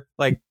her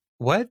like,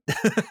 what?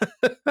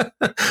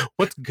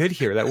 What's good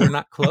here that we're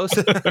not close?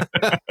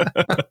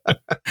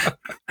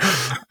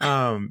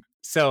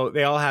 So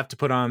they all have to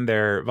put on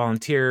their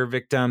volunteer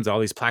victims, all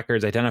these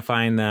placards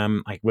identifying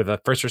them, with the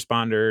first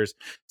responders,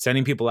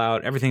 sending people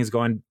out. Everything's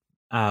going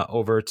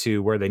over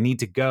to where they need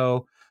to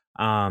go.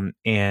 And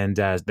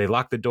they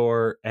lock the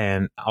door,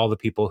 and all the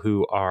people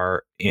who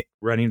are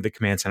running the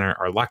command center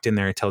are locked in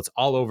there until it's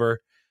all over.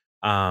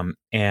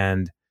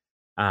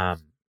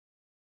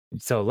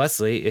 So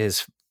Leslie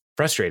is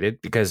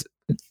frustrated because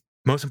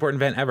most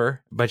important event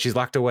ever, but she's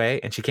locked away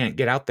and she can't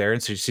get out there.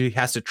 And so she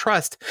has to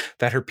trust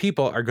that her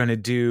people are going to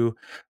do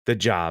the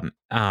job.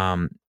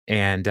 And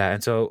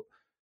so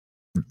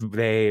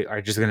they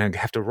are just going to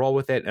have to roll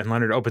with it. And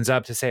Leonard opens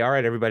up to say, all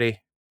right,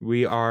 everybody,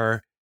 we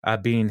are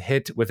being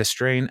hit with a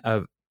strain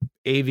of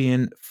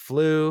avian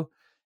flu.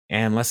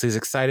 And Leslie's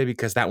excited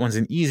because that one's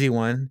an easy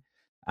one.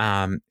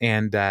 And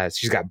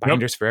she's got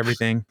binders for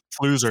everything.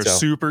 Flus are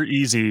super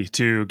easy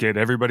to get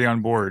everybody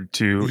on board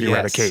to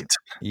eradicate.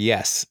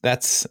 Yes,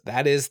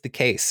 that is the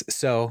case.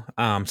 So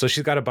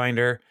she's got a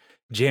binder.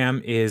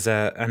 Jam is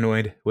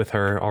annoyed with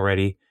her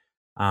already.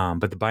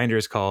 But the binder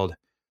is called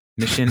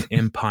Mission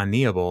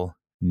Impossible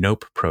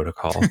Nope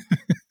Protocol.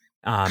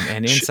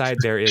 And inside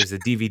there is a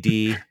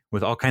DVD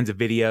with all kinds of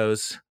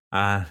videos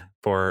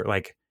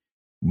for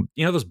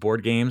those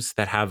board games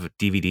that have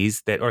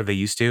DVDs or they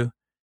used to.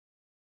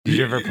 Did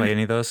you ever play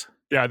any of those?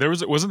 Yeah, there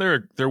was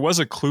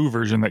a Clue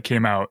version that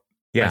came out.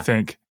 Yeah, I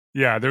think.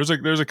 Yeah, there's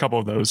a couple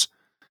of those,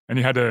 and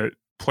you had to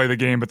play the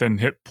game, but then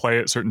hit play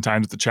at certain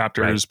times with the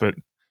chapters. Right.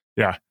 But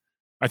yeah,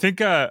 I think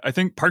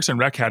Parks and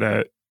Rec had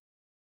a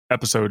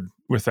episode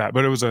with that,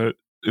 but it was a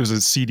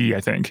CD,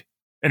 I think.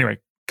 Anyway,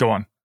 go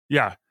on.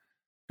 Yeah,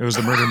 it was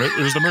the murder.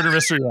 It was the murder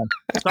mystery one.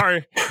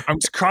 Sorry,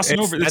 I'm just crossing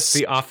over. That's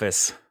The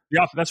Office.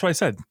 Yeah, that's what I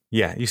said.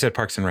 Yeah, you said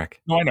Parks and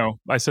Rec. No, I know.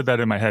 I said that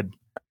in my head.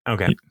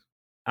 Okay.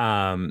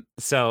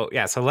 So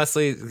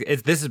Leslie,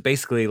 this is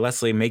basically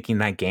Leslie making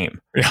that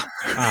game. Yeah.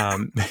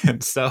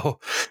 And so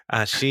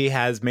she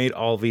has made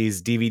all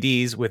these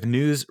DVDs with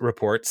news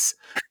reports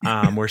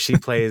where she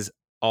plays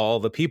all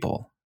the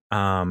people.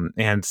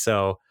 And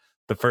so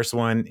the first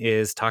one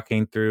is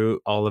talking through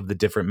all of the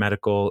different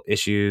medical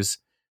issues.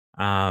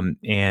 So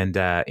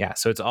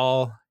it's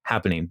all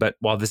happening. But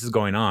while this is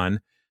going on,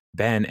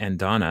 Ben and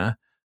Donna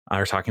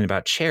are talking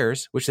about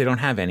chairs, which they don't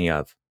have any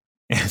of.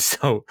 And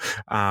so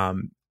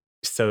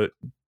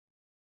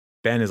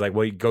Ben is like,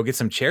 well, you go get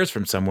some chairs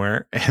from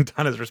somewhere. And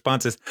Donna's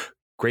response is,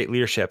 great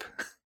leadership,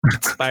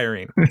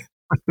 inspiring.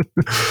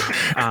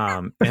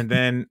 And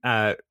then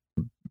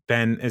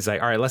Ben is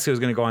like, all right, Leslie was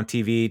going to go on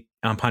TV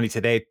on Pawnee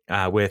Today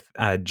with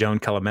Joan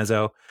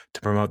Calamezzo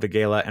to promote the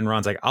gala. And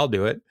Ron's like, I'll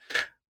do it.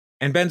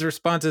 And Ben's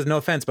response is, no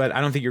offense, but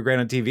I don't think you're great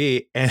on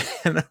TV. And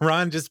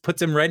Ron just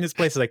puts him right in his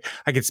place. Like,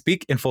 I can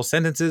speak in full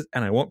sentences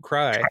and I won't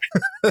cry.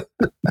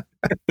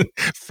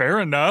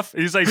 Fair enough.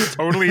 He's like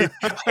totally,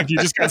 like he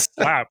just got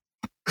slapped.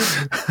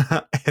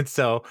 And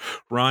so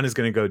Ron is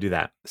going to go do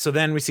that. So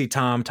then we see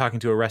Tom talking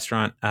to a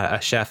restaurant,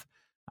 a chef,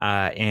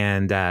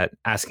 and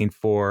asking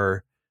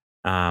for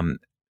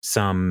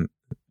some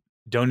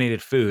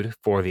donated food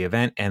for the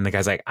event. And the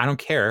guy's like, I don't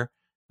care.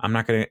 I'm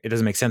not going to, it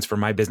doesn't make sense for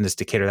my business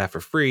to cater that for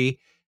free.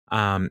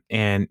 And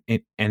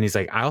he's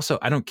like, I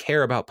don't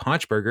care about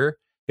Paunch Burger.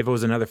 If it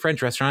was another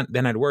French restaurant,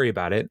 then I'd worry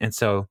about it. And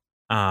so,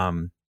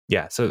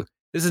 so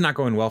this is not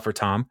going well for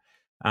Tom.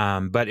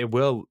 But it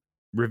will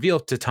reveal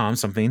to Tom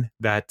something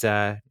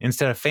that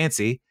instead of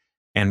fancy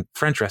and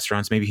French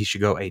restaurants, maybe he should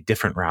go a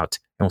different route.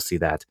 And we'll see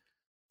that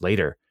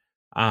later.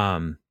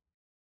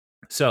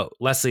 So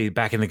Leslie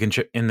back in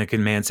the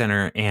command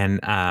center, and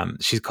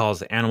she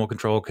calls animal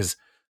control because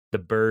the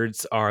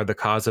birds are the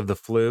cause of the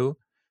flu.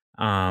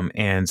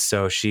 And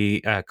so she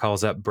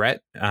calls up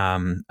Brett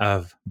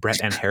of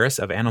Brett and Harris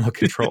of Animal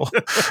Control.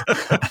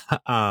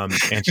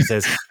 And she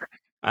says,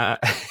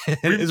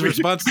 his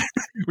response.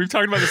 We've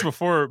talked about this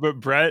before, but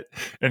Brett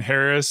and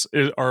Harris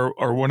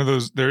are one of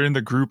those. They're in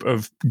the group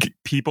of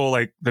people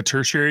like the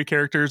tertiary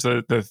characters,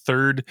 the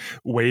third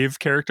wave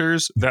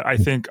characters that I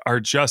think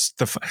are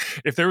just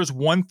if there was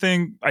one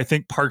thing I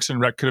think Parks and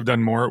Rec could have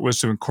done more, it was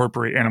to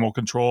incorporate animal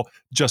control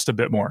just a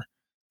bit more.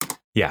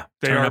 Yeah,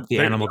 turn up the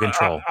animal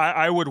control.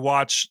 I would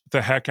watch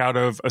the heck out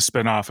of a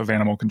spinoff of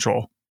Animal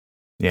Control.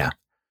 Yeah,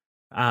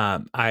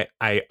 I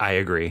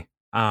agree.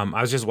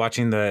 I was just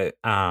watching the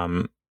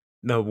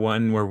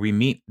one where we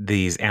meet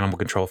these animal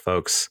control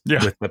folks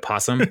with the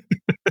possum.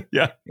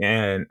 Yeah.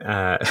 And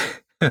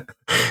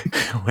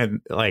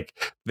when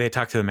like they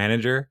talk to the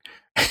manager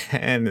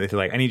and they're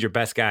like, I need your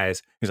best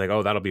guys. He's like,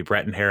 oh, that'll be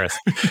Brett and Harris,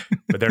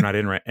 but they're not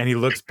in right. And he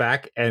looks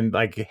back and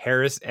like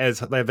Harris,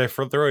 as like they're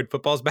throwing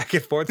footballs back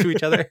and forth to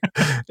each other.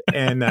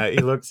 And he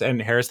looks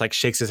and Harris like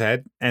shakes his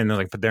head and they're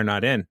like, but they're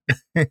not in.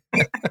 And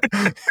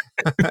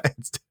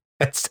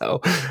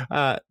so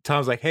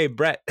Tom's like, hey,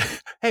 Brett,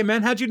 hey,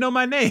 man, how'd you know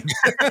my name?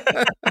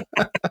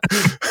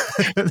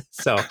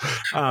 So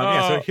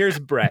here's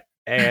Brett.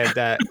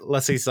 And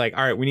Leslie's like,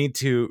 all right, we need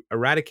to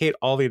eradicate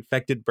all the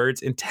infected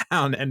birds in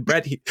town. And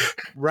Brett, he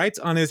writes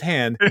on his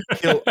hand,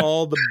 kill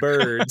all the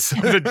birds.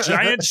 The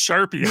giant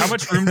Sharpie. How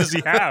much room does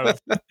he have?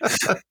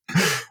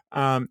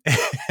 And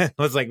I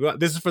was like, well,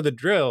 this is for the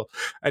drill.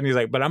 And he's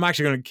like, but I'm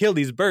actually going to kill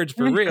these birds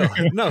for real.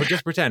 No,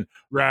 just pretend.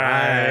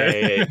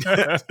 Right.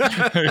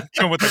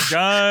 Come with a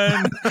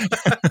gun.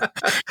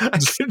 I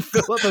should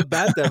fill up a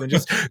bathtub and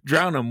just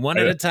drown them one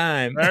at a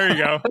time. There you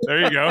go.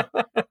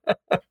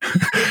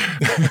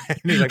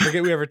 And he's like,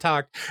 forget we ever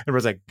talked. And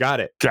was like, got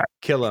it.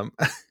 Kill him.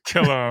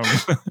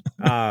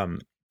 All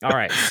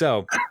right.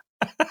 So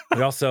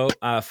we also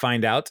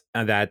find out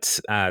that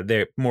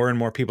there more and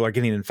more people are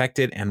getting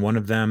infected, and one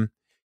of them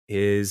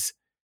is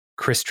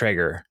Chris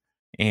Traeger,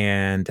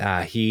 and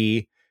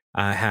he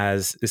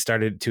has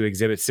started to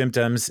exhibit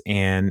symptoms,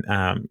 and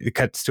it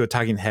cuts to a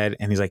talking head,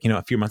 and he's like,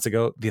 a few months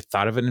ago, the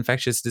thought of an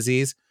infectious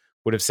disease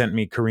would have sent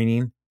me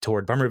careening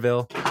toward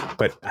Bummerville,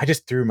 but I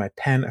just threw my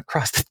pen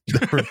across the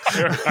room.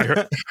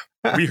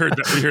 We heard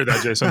that,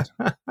 Jason.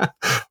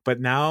 But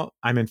now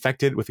I'm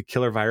infected with a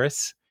killer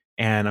virus,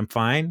 and I'm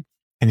fine.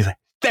 And he's like,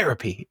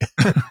 therapy.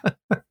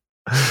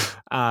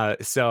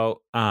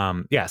 So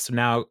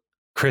now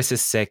Chris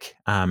is sick,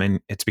 and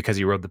it's because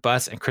he rode the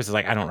bus. And Chris is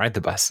like, I don't ride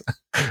the bus.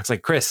 It's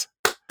like, Chris,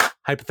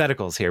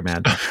 hypotheticals here,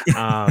 man.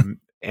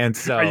 And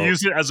so I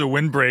use it as a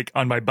windbreak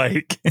on my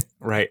bike.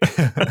 Right.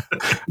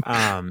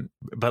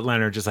 But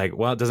Leonard just like,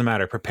 well, it doesn't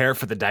matter. Prepare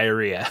for the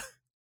diarrhea,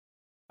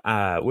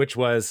 which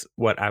was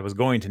what I was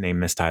going to name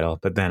this title.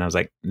 But then I was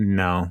like,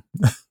 no,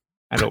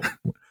 I don't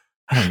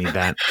need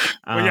that.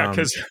 Well, yeah,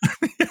 because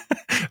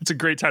it's a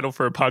great title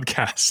for a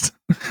podcast.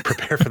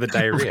 Prepare for the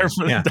diarrhea.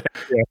 The diarrhea.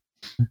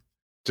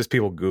 Just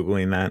people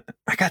Googling that.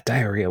 I got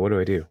diarrhea. What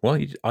do I do? Well,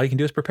 all you can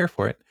do is prepare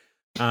for it.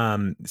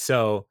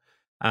 So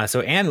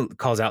Anne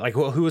calls out, like,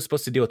 well, who was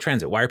supposed to deal with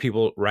transit? Why are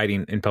people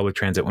riding in public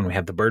transit when we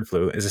have the bird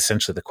flu is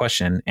essentially the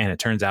question. And it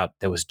turns out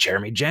that was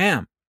Jeremy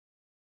Jam.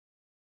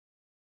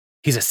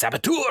 He's a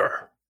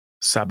saboteur.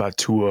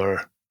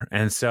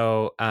 And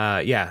so,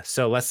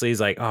 so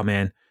Leslie's like, oh,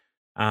 man,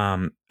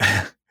 I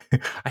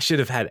should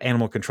have had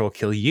animal control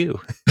kill you.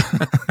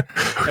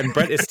 And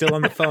Brett is still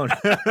on the phone.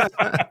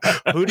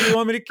 Who do you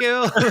want me to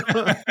kill?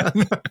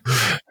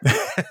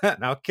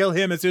 And I'll kill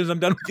him as soon as I'm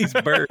done with these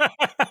birds.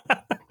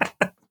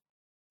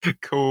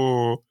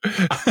 Cool.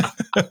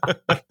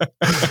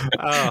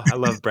 I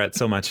love Brett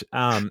so much.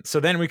 So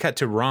then we cut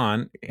to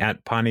Ron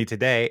at Pawnee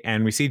Today,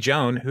 and we see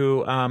Joan,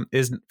 who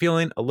is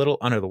feeling a little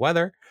under the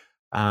weather.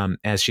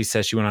 as she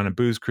says she went on a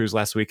booze cruise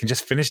last week and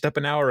just finished up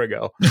an hour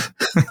ago.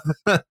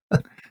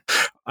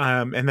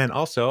 And then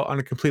also on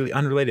a completely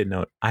unrelated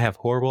note, I have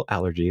horrible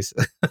allergies.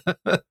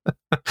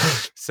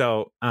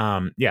 So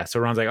so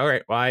Ron's like, all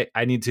right, well,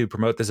 I need to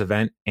promote this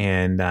event.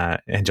 And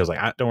Jill's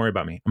like, don't worry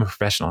about me. I'm a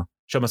professional.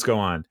 Show must go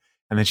on.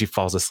 And then she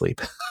falls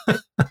asleep.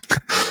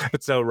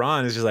 So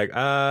Ron is just like,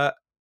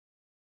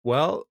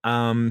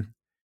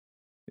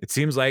 it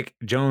seems like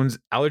Joan's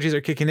allergies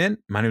are kicking in.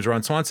 My name is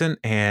Ron Swanson,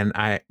 and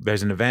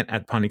there's an event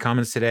at Pawnee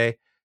Commons today.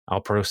 All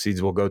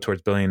proceeds will go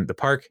towards building the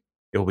park.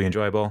 It will be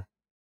enjoyable.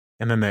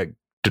 And then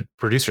the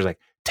producer's like,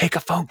 take a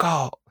phone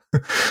call.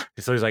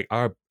 So he's like,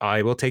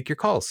 I will take your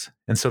calls.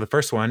 And so the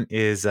first one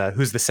is,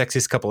 who's the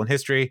sexiest couple in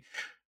history?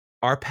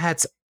 Are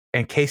Pats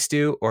and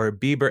K-Stew or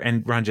Bieber?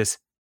 And Ron just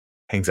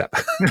hangs up.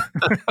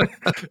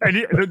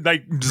 And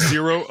like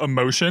zero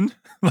emotion.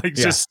 Like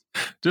just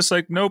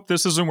like, nope,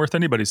 this isn't worth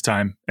anybody's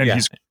time. And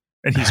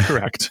he's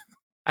correct.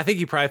 I think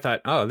he probably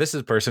thought, oh, this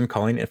is a person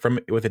calling it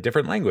with a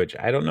different language.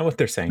 I don't know what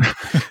they're saying.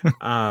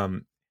 So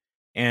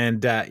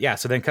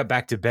then cut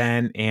back to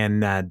Ben,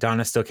 and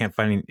Donna still can't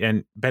find,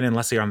 and Ben and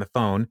Leslie are on the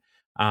phone.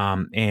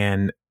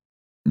 And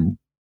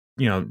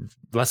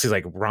Leslie's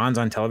like, Ron's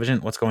on television.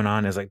 What's going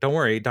on? Is like, don't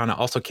worry. Donna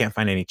also can't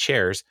find any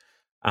chairs.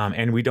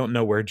 And we don't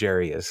know where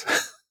Jerry is.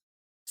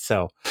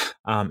 So,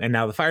 and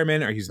now the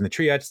firemen are using the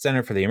triage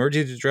center for the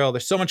emergency drill.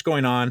 There's so much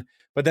going on.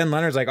 But then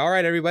Leonard's like, all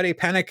right, everybody,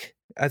 panic.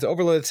 Has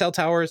overloaded cell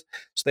towers.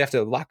 So they have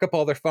to lock up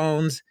all their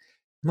phones.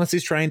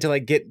 Leslie's trying to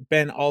like get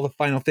Ben all the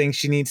final things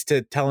she needs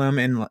to tell him,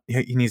 and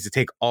he needs to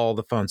take all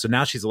the phones. So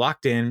now she's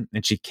locked in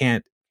and she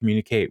can't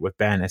communicate with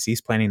Ben as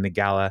he's planning the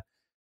gala.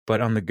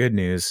 But on the good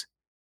news,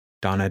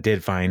 Donna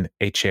did find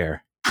a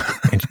chair.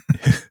 And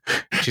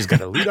she's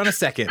got a lead on a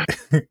second.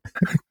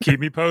 Keep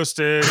me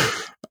posted.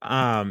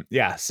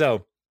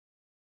 So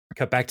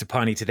cut back to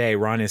Pawnee today.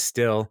 Ron is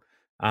still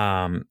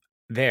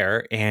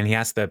there, and he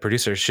asked the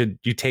producer, should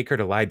you take her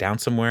to lie down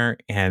somewhere?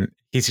 And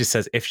he just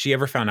says, if she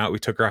ever found out we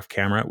took her off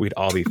camera, we'd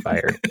all be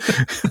fired.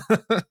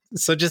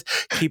 So just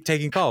keep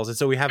taking calls. And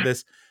so we have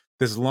this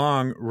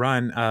long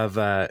run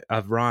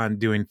of Ron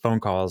doing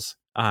phone calls.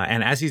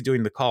 And as he's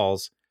doing the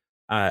calls,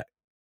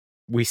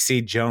 we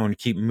see Joan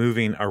keep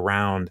moving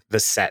around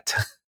the set.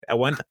 At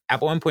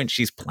one point,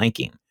 she's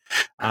planking.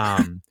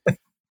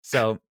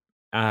 So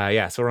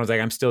Ron's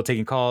like, I'm still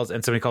taking calls,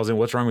 and somebody calls in,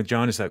 what's wrong with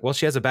Joan? It's like, well,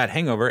 she has a bad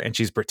hangover, and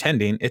she's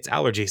pretending it's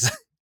allergies.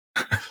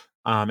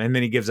 And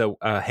then he gives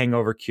a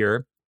hangover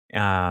cure.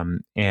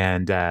 And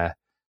then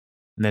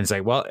it's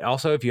like, well,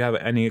 also, if you have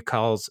any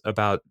calls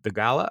about the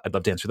gala, I'd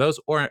love to answer those,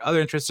 or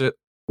other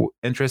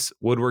interests,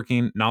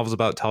 woodworking, novels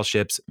about tall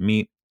ships,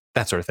 meat,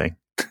 that sort of thing.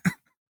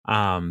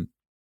 And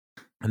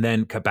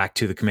then cut back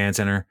to the command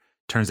center.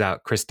 Turns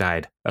out Chris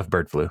died of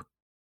bird flu.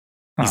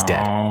 He's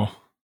dead.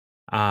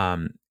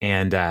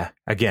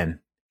 Again,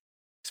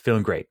 he's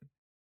feeling great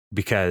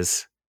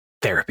because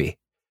therapy.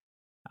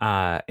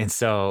 And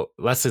so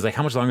Leslie's like,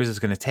 how much longer is this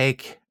going to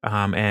take?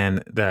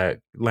 And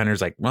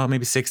Leonard's like, well,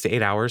 maybe 6 to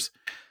 8 hours,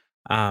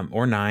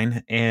 or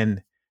 9.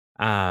 And,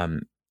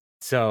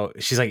 so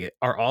she's like,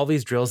 are all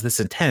these drills this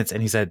intense?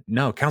 And he said,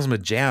 no,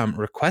 Councilman Jam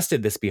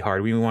requested this be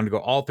hard. We wanted to go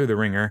all through the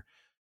ringer.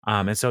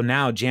 And so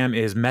now Jam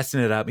is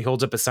messing it up. He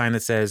holds up a sign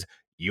that says,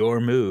 your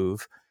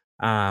move.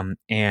 And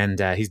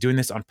he's doing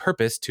this on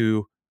purpose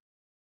to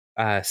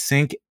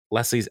sink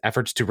Leslie's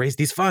efforts to raise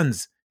these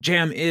funds.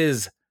 Jam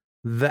is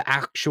the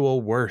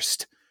actual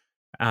worst.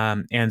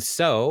 And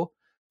so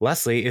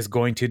Leslie is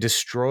going to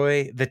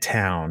destroy the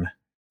town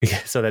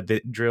so that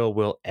the drill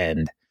will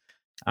end.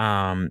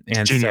 And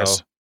Genius.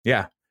 So,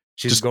 yeah,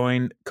 she's just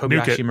going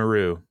Kobayashi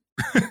Maru.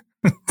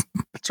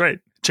 That's right.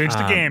 Change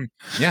the game.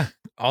 Yeah,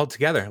 all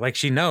together. Like,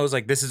 she knows,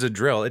 like, this is a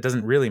drill. It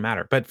doesn't really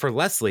matter. But for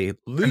Leslie,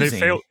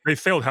 losing... And they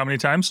failed how many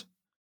times?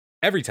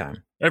 Every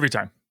time. Every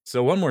time.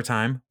 So one more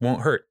time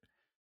won't hurt.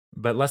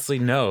 But Leslie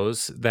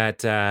knows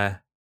that,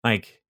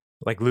 like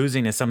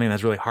losing is something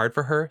that's really hard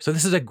for her. So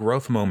this is a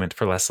growth moment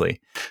for Leslie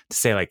to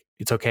say, like,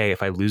 it's okay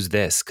if I lose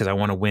this because I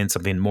want to win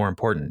something more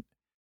important.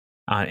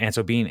 And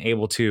so being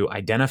able to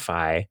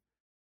identify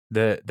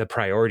the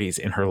priorities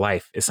in her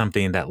life is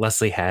something that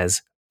Leslie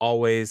has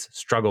always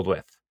struggled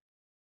with.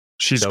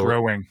 She's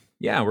growing.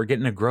 Yeah, we're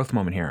getting a growth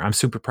moment here. I'm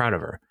super proud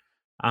of her.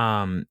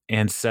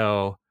 And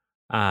so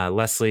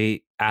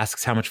Leslie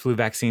asks how much flu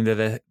vaccine do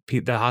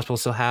the hospital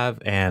still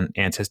have, and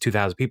says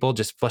 2,000 people.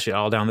 Just flush it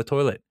all down the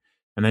toilet.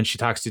 And then she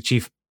talks to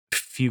Chief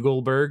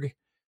Fugelberg,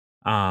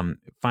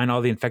 find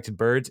all the infected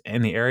birds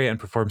in the area and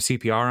perform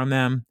CPR on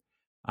them.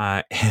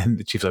 And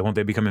the chief's like, won't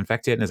they become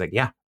infected? And it's like,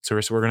 yeah, it's a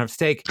risk we're going to have to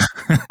take.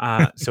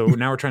 So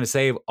now we're trying to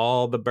save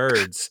all the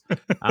birds.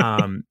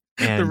 And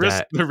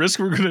the risk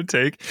we're going to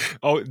take.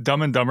 Oh,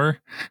 Dumb and Dumber,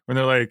 when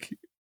they're like,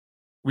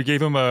 we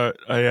gave him a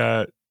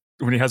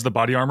when he has the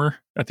body armor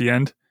at the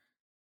end,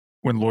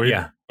 when Lloyd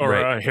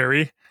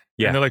Harry,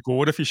 and they're like, well,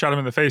 what if he shot him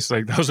in the face?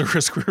 Like, that was a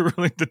risk we were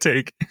willing to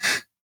take.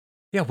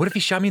 Yeah, what if he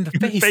shot me in the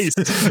face?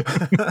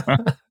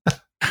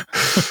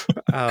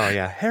 Oh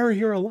yeah, Harry,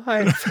 you're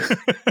alive.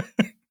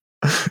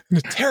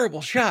 A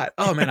terrible shot.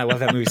 Oh man, I love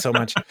that movie so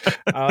much.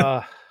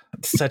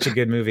 Such a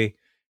good movie.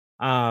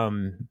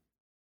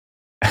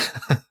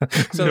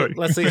 So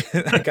Leslie,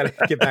 I gotta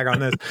get back on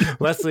this.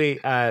 Leslie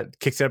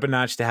kicks it up a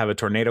notch to have a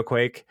tornado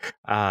quake,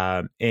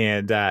 so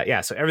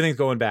everything's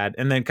going bad.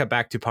 And then cut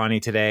back to Pawnee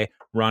today.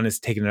 Ron is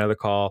taking another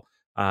call,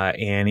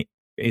 and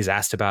he's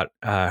asked about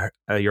a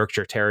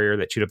Yorkshire Terrier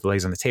that chewed up the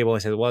legs on the table.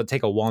 He says, "Well,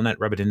 take a walnut,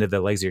 rub it into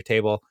the legs of your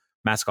table,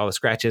 mask all the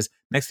scratches.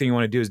 Next thing you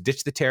want to do is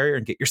ditch the terrier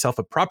and get yourself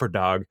a proper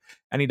dog.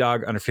 Any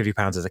dog under 50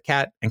 pounds is a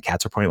cat, and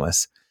cats are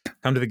pointless.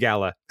 Come to the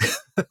gala."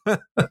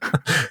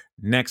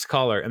 Next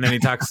caller. And then he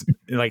talks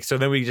so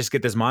then we just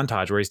get this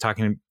montage where he's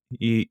talking,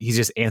 he's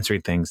just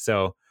answering things.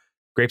 So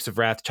Grapes of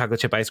Wrath, chocolate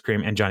chip ice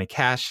cream, and Johnny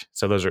Cash.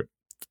 So those are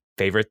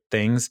favorite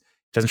things.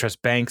 Doesn't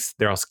trust banks.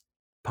 They're all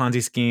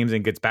Ponzi schemes,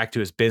 and gets back to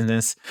his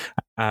business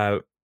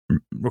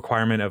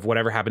requirement of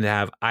whatever happened to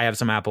have. I have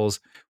some apples.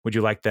 Would you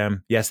like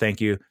them? Yes,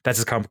 thank you. That's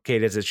as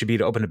complicated as it should be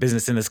to open a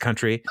business in this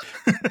country.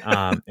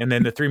 And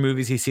then the 3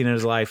 movies he's seen in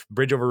his life: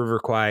 Bridge Over River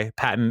Kwai,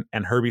 Patton,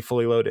 and Herbie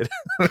Fully Loaded.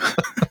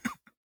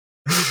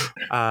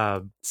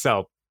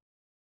 So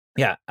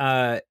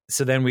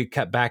then we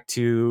cut back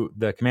to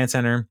the command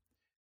center,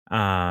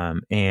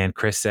 and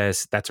Chris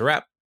says that's a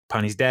wrap.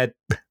 Pawnee's dead,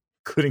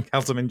 including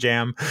Councilman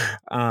Jam.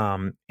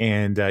 So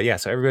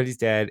everybody's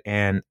dead,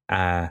 and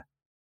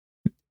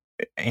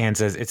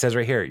says, it says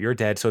right here, "You're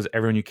dead, so is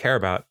everyone you care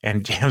about."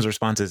 And Jam's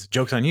response is,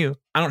 "Joke's on you.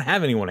 I don't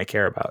have anyone I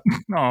care about."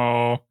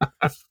 Oh.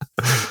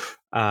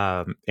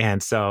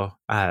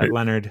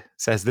 Leonard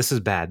says, "This is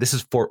bad. This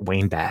is Fort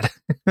Wayne bad."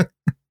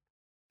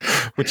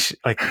 Which,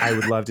 I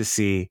would love to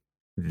see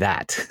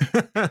that.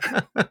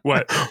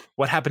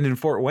 What happened in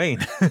Fort Wayne?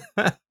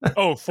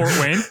 Oh, Fort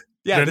Wayne?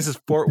 Yeah, this is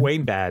Fort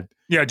Wayne bad.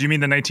 Yeah, do you mean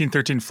the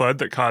 1913 flood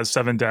that caused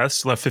 7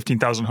 deaths, left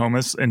 15,000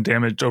 homeless, and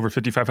damaged over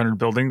 5,500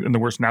 buildings in the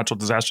worst natural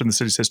disaster in the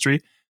city's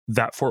history?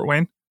 That Fort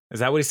Wayne? Is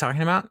that what he's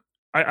talking about?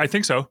 I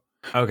think so.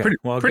 Okay.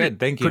 Good.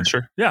 Thank you. Pretty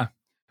sure. Yeah.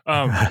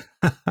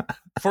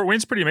 Fort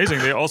Wayne's pretty amazing.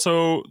 They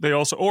also,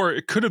 or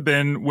it could have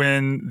been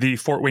when the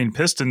Fort Wayne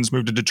Pistons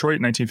moved to Detroit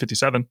in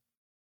 1957.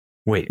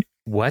 Wait,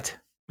 what?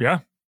 Yeah.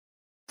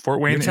 Fort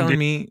Wayne. You're telling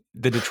me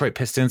the Detroit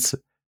Pistons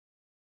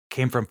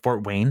came from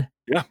Fort Wayne?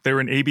 Yeah, they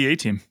were an ABA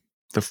team,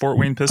 the Fort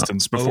Wayne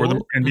Pistons, before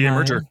the NBA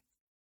merger.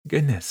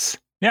 Goodness.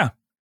 Yeah.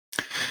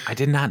 I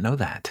did not know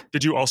that.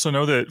 Did you also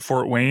know that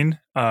Fort Wayne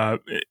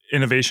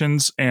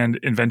innovations and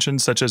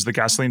inventions such as the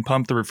gasoline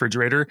pump, the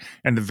refrigerator,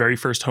 and the very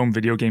first home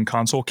video game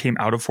console came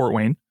out of Fort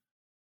Wayne?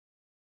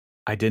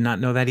 I did not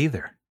know that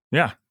either.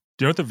 Yeah.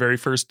 Do you know what the very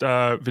first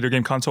video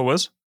game console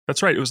was?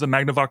 That's right. It was the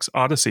Magnavox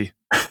Odyssey.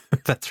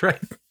 That's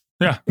right.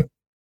 Yeah.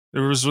 It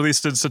was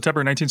released in September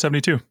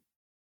 1972.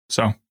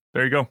 So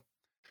there you go.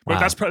 But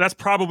Wow. that's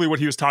probably what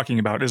he was talking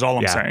about, is all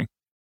I'm saying.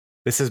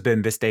 This has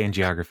been This Day in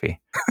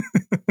Geography.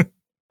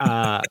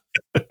 Cool.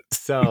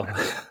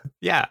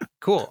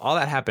 All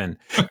that happened.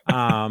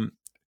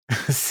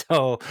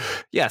 So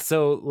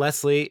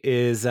Leslie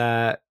is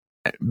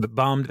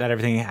bummed that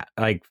everything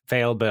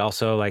failed, but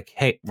also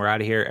hey, we're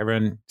out of here.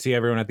 Everyone, see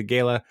everyone at the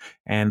gala,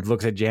 and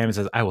looks at Jam and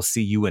says, "I will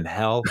see you in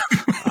hell."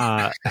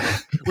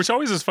 Which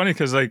always is funny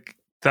because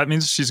that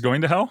means she's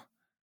going to hell,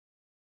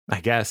 I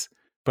guess.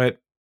 But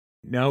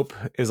nope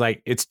is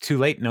it's too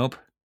late. Nope,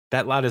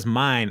 that lot is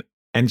mine.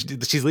 And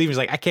she's leaving. She's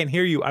like, "I can't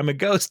hear you. I'm a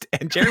ghost."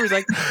 And Jeremy's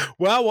like,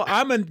 well,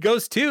 I'm a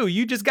ghost too.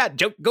 You just got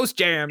ghost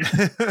jammed.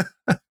 And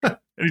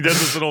he does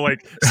this little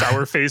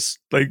sour face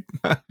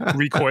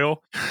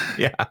recoil.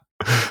 Yeah.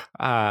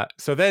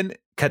 So then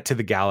cut to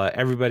the gala.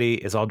 Everybody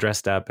is all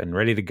dressed up and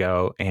ready to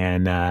go.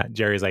 And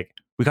Jerry's like,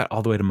 "We got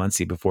all the way to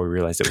Muncie before we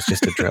realized it was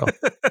just a drill."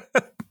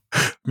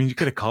 I mean, you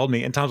could have called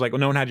me. And Tom's like, "Well,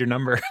 no one had your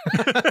number."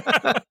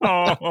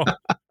 Oh.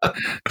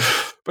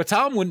 But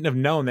Tom wouldn't have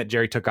known that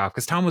Jerry took off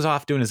because Tom was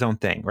off doing his own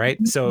thing, right?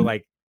 So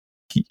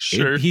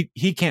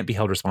he can't be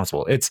held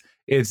responsible.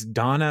 It's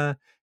Donna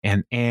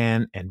and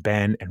Ann and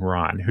Ben and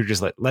Ron who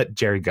just let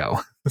Jerry go.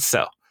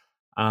 So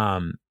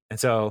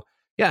so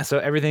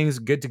everything's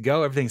good to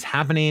go. Everything's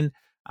happening.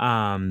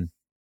 And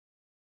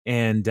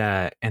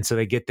so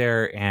they get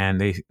there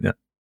and they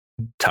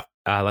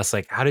Les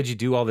like, "How did you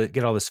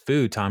get all this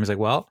food?" Tom is like,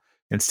 "Well,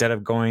 instead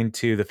of going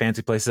to the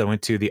fancy places, I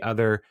went to the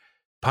other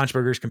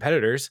Punchburgers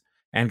competitors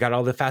and got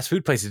all the fast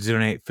food places to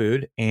donate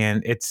food.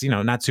 And it's,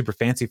 not super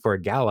fancy for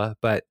a gala,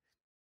 but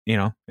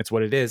it's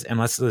what it is." And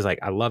Leslie's like,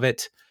 "I love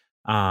it.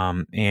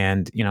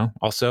 And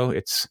also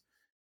it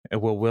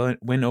will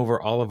win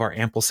over all of our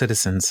ample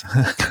citizens."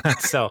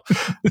 So,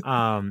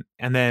 and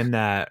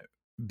then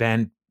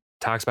Ben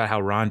talks about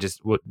how Ron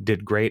just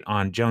did great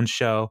on Jones'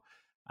 show.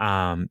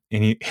 And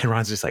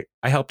Ron's just like,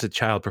 "I helped a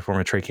child perform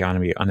a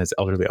tracheotomy on his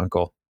elderly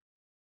uncle.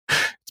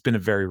 It's been a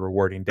very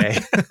rewarding day."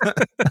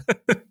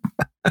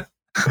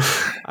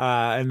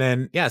 And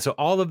then, so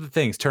all of the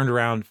things turned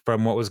around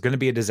from what was going to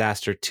be a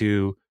disaster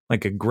to a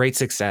great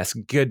success,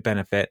 good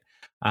benefit.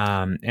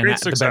 And great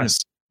success.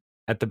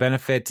 At the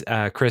benefit,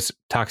 Chris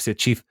talks to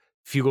Chief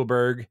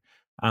Fugelberg,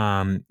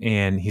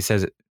 and he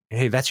says,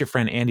 "Hey, that's your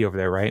friend Andy over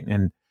there, right?"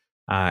 And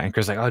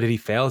Chris is like, "Oh, did he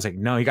fail?" He's like,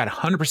 "No, he got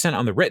 100%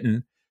 on the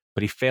written,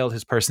 but he failed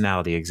his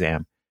personality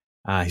exam."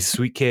 He's a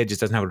sweet kid,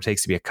 just doesn't have what it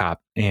takes to be a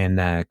cop.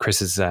 And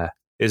Chris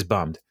is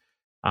bummed.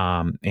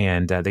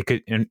 And they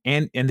could,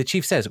 and the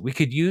chief says we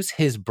could use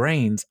his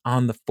brains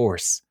on the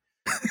force,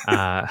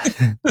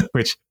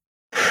 which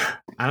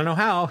I don't know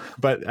how,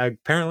 but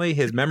apparently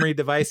his memory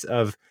device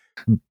of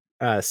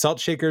salt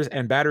shakers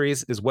and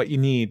batteries is what you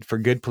need for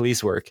good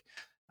police work.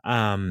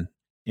 And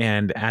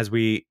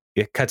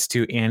it cuts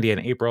to Andy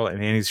and April,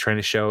 and Andy's trying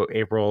to show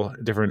April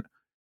different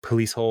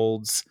police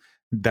holds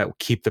that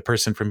keep the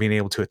person from being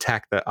able to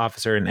attack the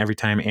officer. And every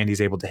time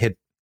April's able to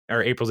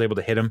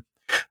hit him.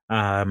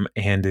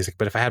 And he's like,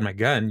 but if I had my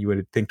gun, you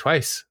would think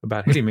twice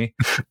about hitting me.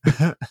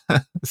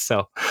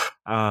 So,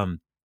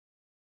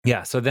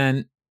 so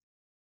then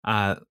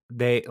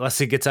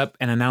Leslie gets up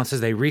and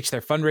announces they reached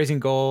their fundraising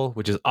goal,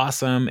 which is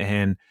awesome.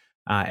 And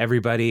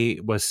everybody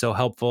was so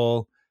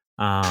helpful.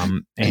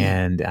 And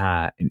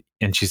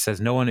she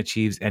says, no one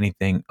achieves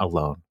anything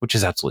alone, which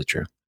is absolutely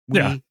true.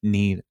 We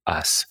need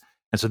us.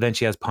 And so then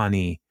she has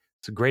Pawnee,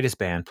 it's the greatest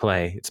band,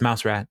 play. It's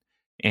Mouse Rat.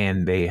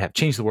 And they have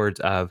changed the words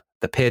of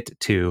the pit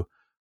to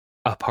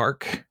a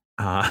park.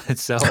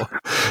 So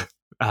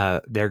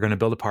they're going to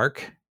build a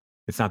park.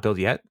 It's not built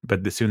yet,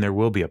 but soon there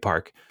will be a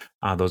park.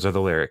 Those are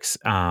the lyrics.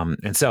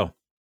 So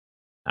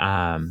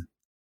Anne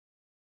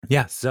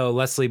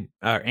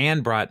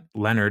brought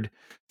Leonard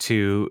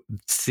to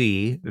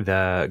see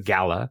the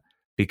gala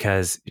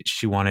because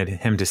she wanted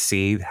him to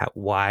see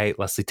why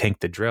Leslie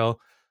tanked the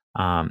drill.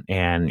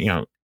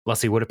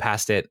 Leslie would have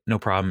passed it, no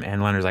problem.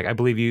 And Leonard's like, I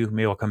believe you.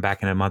 Maybe I'll come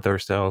back in a month or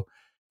so.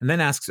 And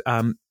then asks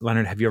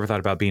Leonard, have you ever thought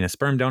about being a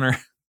sperm donor?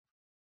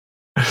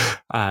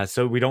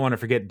 So we don't want to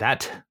forget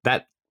that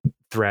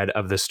thread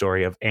of the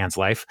story of Anne's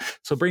life.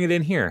 So bring it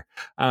in here.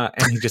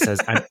 And he just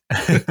says,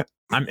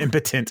 I'm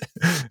impotent.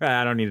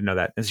 I don't need to know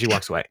that. And she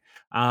walks away.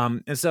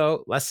 And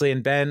so Leslie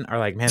and Ben are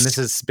like, man, this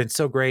has been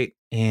so great.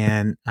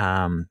 And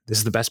this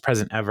is the best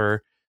present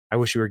ever. I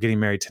wish we were getting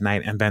married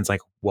tonight. And Ben's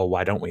like, well,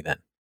 why don't we then?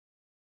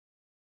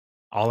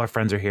 All our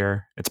friends are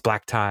here. It's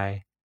black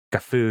tie,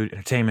 got food,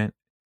 entertainment.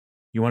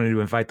 You wanted to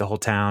invite the whole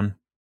town.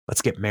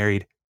 Let's get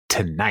married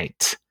tonight.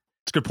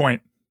 That's a good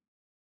point.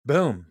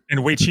 Boom.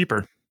 And way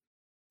cheaper.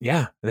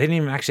 Yeah. They didn't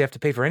even actually have to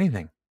pay for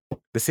anything.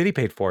 The city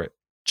paid for it.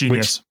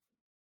 Genius. Which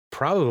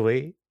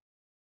probably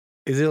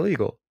is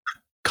illegal.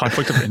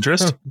 Conflict of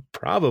interest?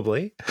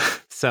 Probably.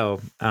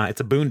 So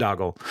it's a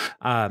boondoggle.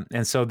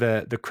 And so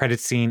the credit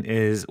scene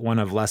is one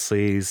of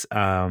Leslie's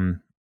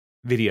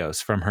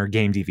videos from her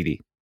game DVD.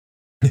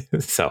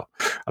 So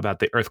about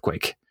the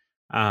earthquake.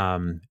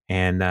 And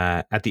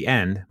at the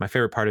end, my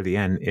favorite part of the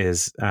end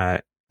is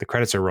the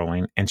credits are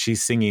rolling and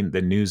she's singing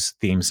the news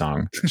theme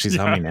song. She's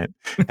humming it.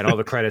 And all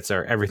the credits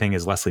are everything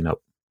is Leslie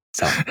Knope.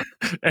 So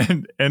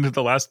and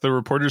the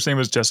reporter's name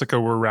is Jessica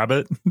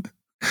Rabbit.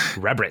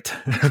 Rabbit.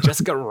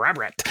 Jessica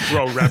Rabbit.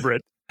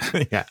 Rabbit.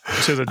 Yeah.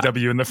 She has a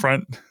W in the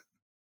front.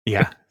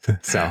 Yeah.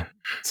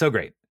 So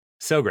great.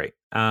 So great.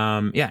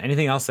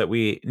 Anything else that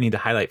we need to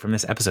highlight from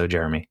this episode,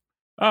 Jeremy?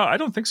 I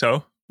don't think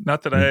so.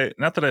 Not that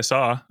I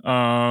saw.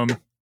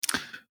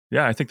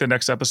 I think the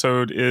next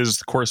episode is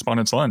the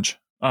Correspondence Lunch.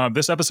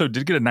 This episode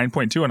did get a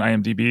 9.2 on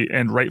IMDb,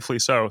 and rightfully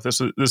so.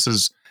 This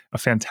is a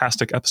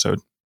fantastic episode.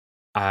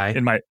 I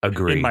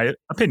agree. In my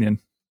opinion.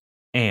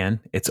 And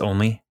it's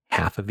only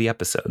half of the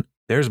episode.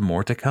 There's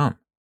more to come.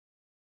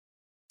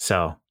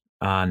 So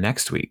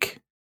next week,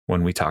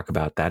 when we talk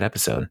about that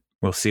episode,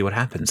 we'll see what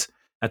happens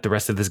at the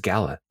rest of this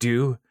gala.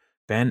 Do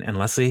Ben and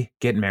Leslie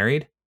get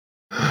married?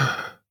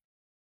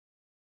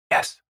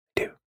 Yes,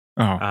 do.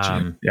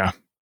 Oh,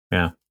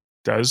 yeah.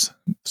 Does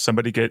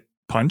somebody get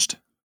punched?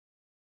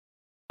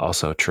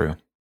 Also true.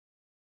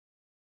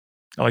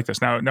 I like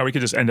this. Now we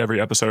could just end every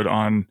episode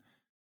on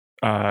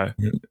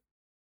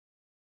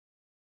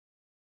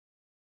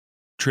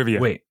trivia.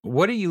 Wait,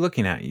 what are you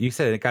looking at? You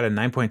said it got a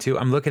 9.2.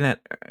 I'm looking at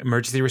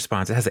emergency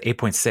response. It has an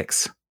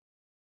 8.6.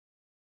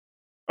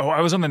 Oh,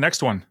 I was on the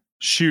next one.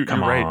 Shoot, Come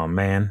you're right. on,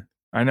 man.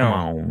 I know. Come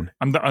on.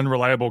 I'm the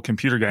unreliable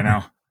computer guy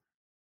now.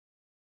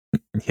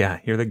 Yeah,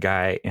 you're the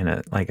guy in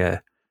a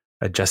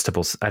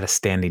adjustable at a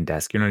standing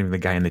desk. You're not even the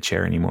guy in the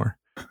chair anymore.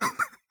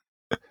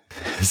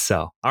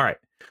 So, all right.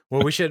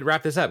 Well, we should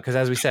wrap this up because,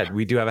 as we said,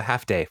 we do have a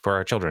half day for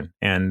our children,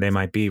 and they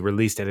might be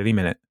released at any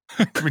minute.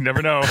 We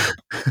never know.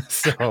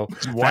 So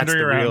that's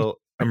the real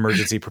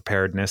emergency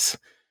preparedness.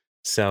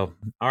 So,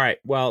 all right.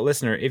 Well,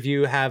 listener, if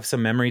you have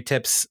some memory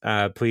tips,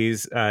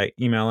 please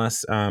email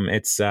us.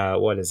 It's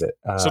what is it?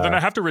 So then I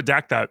have to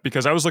redact that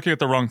because I was looking at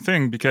the wrong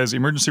thing because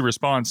emergency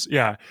response,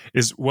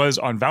 was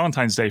on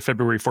Valentine's Day,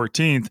 February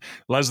 14th.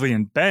 Leslie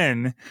and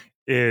Ben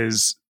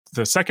is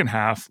the second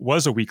half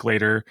was a week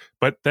later,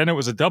 but then it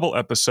was a double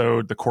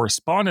episode. The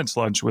Correspondence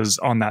Lunch was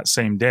on that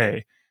same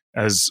day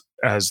as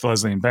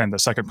Leslie and Ben, the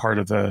second part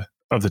of the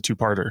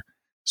two-parter.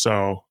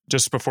 So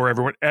just before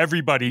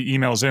everybody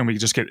emails in, we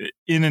just get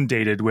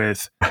inundated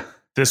with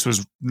this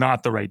was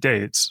not the right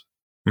dates.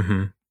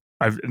 Mm-hmm.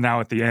 I've now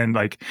at the end,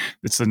 like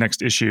it's the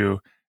next issue,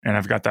 and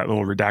I've got that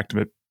little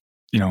redactment,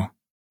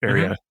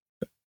 area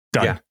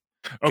done. Yeah.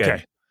 Okay.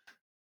 Good.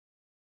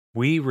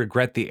 We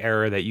regret the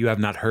error that you have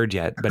not heard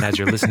yet, but as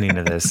you're listening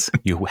to this,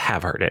 you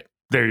have heard it.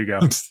 There you go.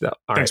 So,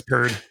 Thanks,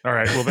 Perd. All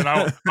right. Well, then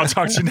I'll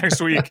talk to you next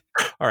week.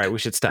 All right. We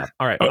should stop.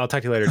 All right. I'll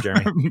talk to you later,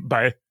 Jeremy.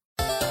 Bye.